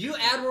one circuit. You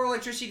add more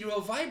electricity to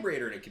a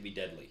vibrator and it can be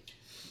deadly.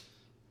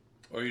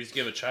 Or you just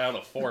give a child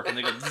a fork and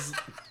they go. Zzz.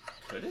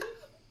 Could it?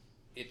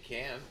 it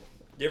can.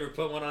 You ever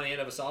put one on the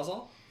end of a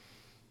sawzall?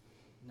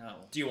 No.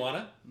 Do you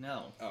wanna?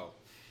 No. Oh.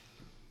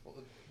 Well,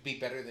 it'd be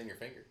better than your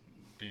finger.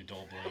 Be a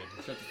dull blade.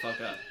 Shut the fuck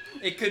up.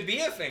 It could be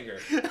a finger.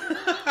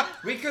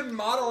 We could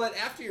model it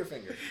after your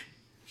finger.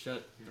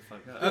 Shut the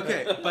fuck up.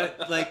 Okay,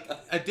 but like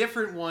a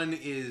different one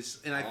is,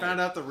 and I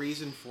found out the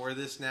reason for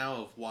this now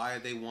of why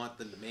they want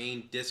the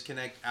main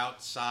disconnect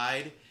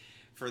outside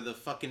for the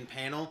fucking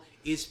panel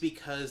is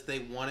because they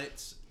want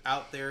it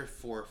out there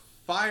for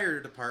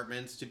fire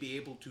departments to be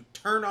able to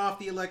turn off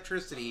the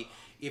electricity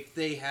if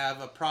they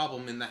have a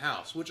problem in the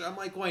house. Which I'm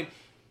like going,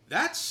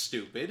 that's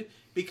stupid,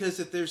 because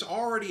if there's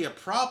already a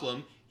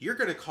problem, you're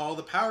going to call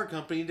the power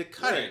company to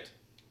cut Right. it.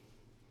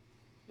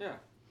 Yeah.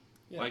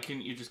 Why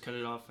couldn't you just cut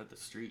it off at the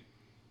street?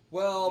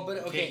 Well, but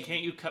okay.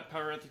 Can't you cut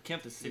power at the?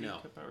 Can't the city No.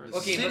 cut power? At The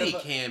Okay, but city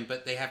if- can,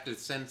 but they have to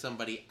send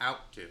somebody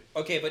out to.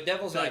 Okay, but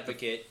devil's I feel like the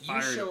advocate, you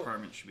Fire show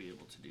department should be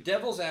able to do that.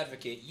 devil's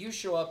advocate, you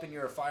show up and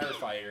you're a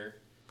firefighter,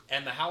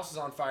 and the house is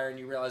on fire, and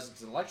you realize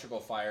it's an electrical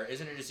fire.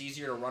 Isn't it just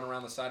easier to run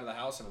around the side of the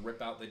house and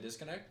rip out the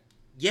disconnect?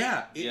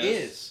 Yeah, it Yes,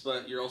 is.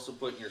 But you're also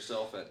putting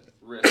yourself at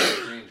risk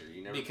and danger.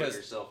 You never Because- put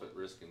yourself at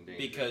risk and danger.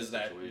 Because in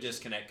that situation.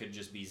 disconnect could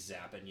just be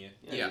zapping you.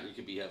 Yeah, Yeah. you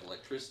could have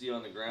electricity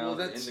on the Well, ground, or in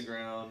that's- the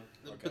ground.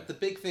 But the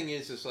big thing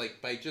is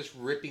like by just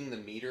ripping the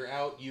meter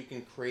out, you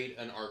can create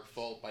an arc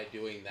fault by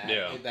doing that.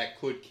 Yeah. That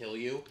could kill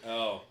you.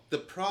 Oh. The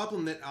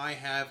problem that I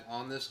have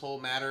on this whole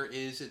matter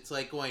is it's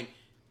like going,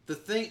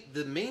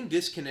 the main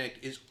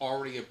disconnect is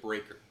already a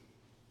breaker.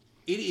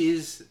 It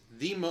is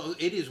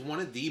one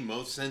of the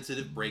most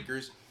sensitive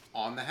breakers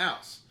on the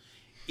house.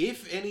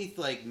 If any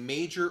like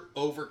major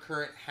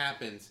overcurrent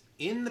happens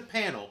in the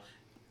panel,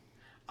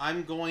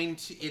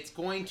 it's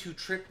going to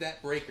trip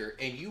that breaker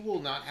and you will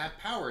not have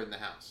power in the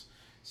house.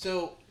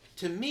 So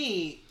to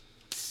me,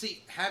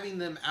 having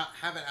them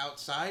have it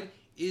outside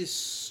is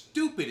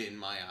stupid in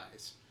my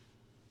eyes.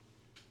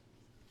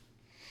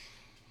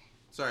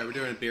 Sorry, we're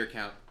doing a beer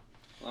count.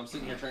 Well, I'm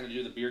sitting here trying to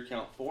do the beer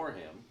count for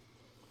him.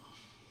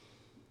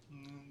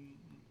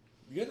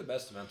 You're the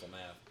best at mental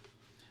math.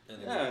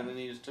 And then Yeah, and then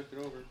he just took it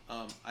over,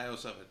 I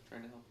also have a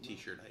trying to help him.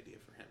 t-shirt idea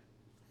for him.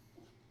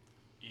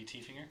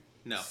 E.T. finger?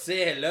 No.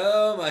 Say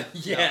hello, my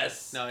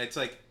yes. No, it's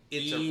like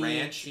it's a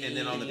ranch, and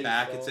then on the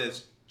back it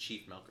says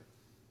Chief Milker.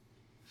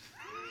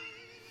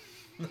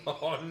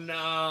 Oh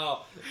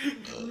no,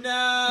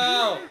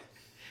 no.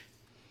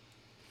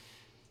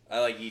 I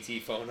like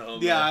ET phone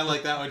home. Yeah, I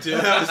like that one too.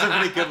 That was a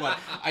pretty good one.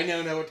 I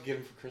now know what to get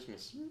him for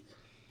Christmas.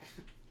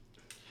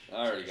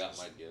 I already got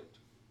my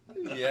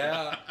gift.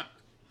 Yeah.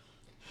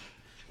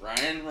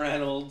 Ryan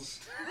Reynolds.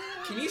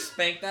 Can you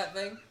spank that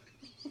thing?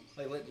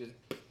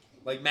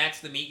 Like Max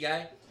the meat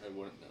guy? I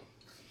wouldn't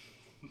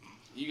know.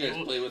 You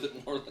guys play with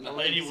it more than The I've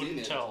lady seen wouldn't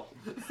it. tell.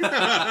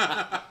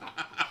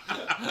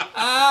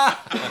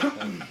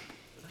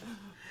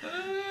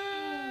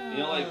 You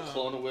know, like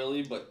clone a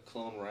Willy, but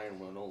clone Ryan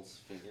Reynolds'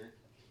 finger.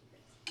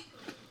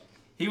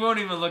 He won't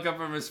even look up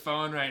from his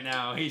phone right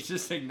now. He's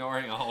just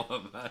ignoring all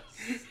of us.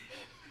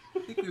 I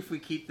think if we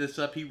keep this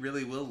up, he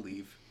really will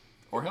leave.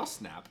 Or he'll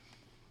snap.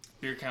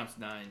 Beer count's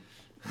 9.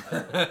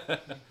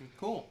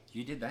 Cool.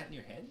 You did that in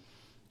your head?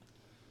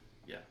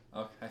 Yeah.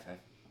 Oh, high five.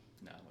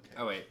 No, I'm okay.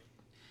 Oh, wait.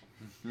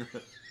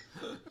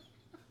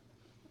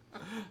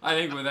 I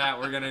think with that,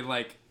 we're gonna,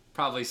 like,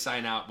 probably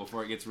sign out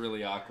before it gets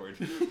really awkward.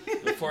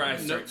 Before I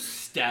start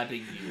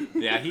stabbing you.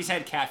 Yeah, he's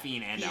had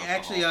caffeine and He alcohol.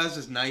 actually has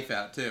his knife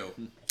out too.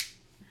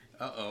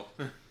 Uh-oh.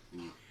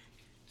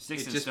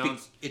 Sticks It and just,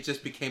 stones. it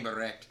just became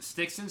erect.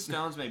 Sticks and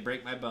stones may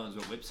break my bones,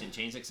 but whips and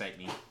chains excite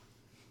me.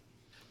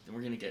 Then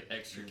we're gonna get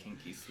extra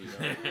kinky,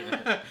 sweetheart.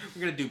 We're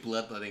gonna do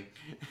bloodletting.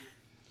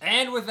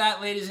 And with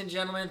that, ladies and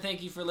gentlemen,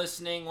 thank you for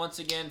listening. Once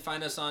again,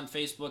 find us on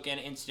Facebook and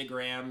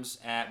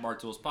Instagrams at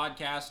Bartools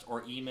Podcast,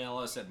 or email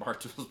us at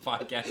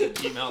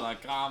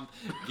bartoolspodcast@gmail.com.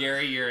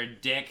 Gary, you're a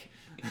dick.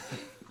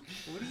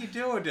 What are you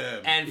doing to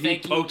him? And He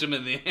thank you. poked him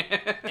in the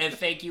head. And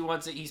thank you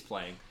once he's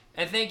playing.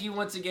 And thank you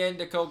once again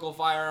to Coco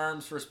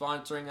Firearms for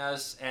sponsoring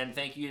us, and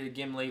thank you to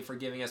Gimli for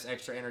giving us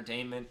extra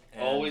entertainment.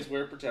 And Always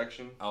wear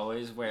protection.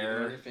 always Even on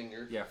wear your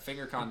finger.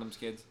 finger condoms,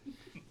 kids.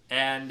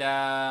 And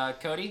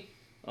Cody.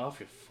 Off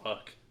your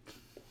fuck.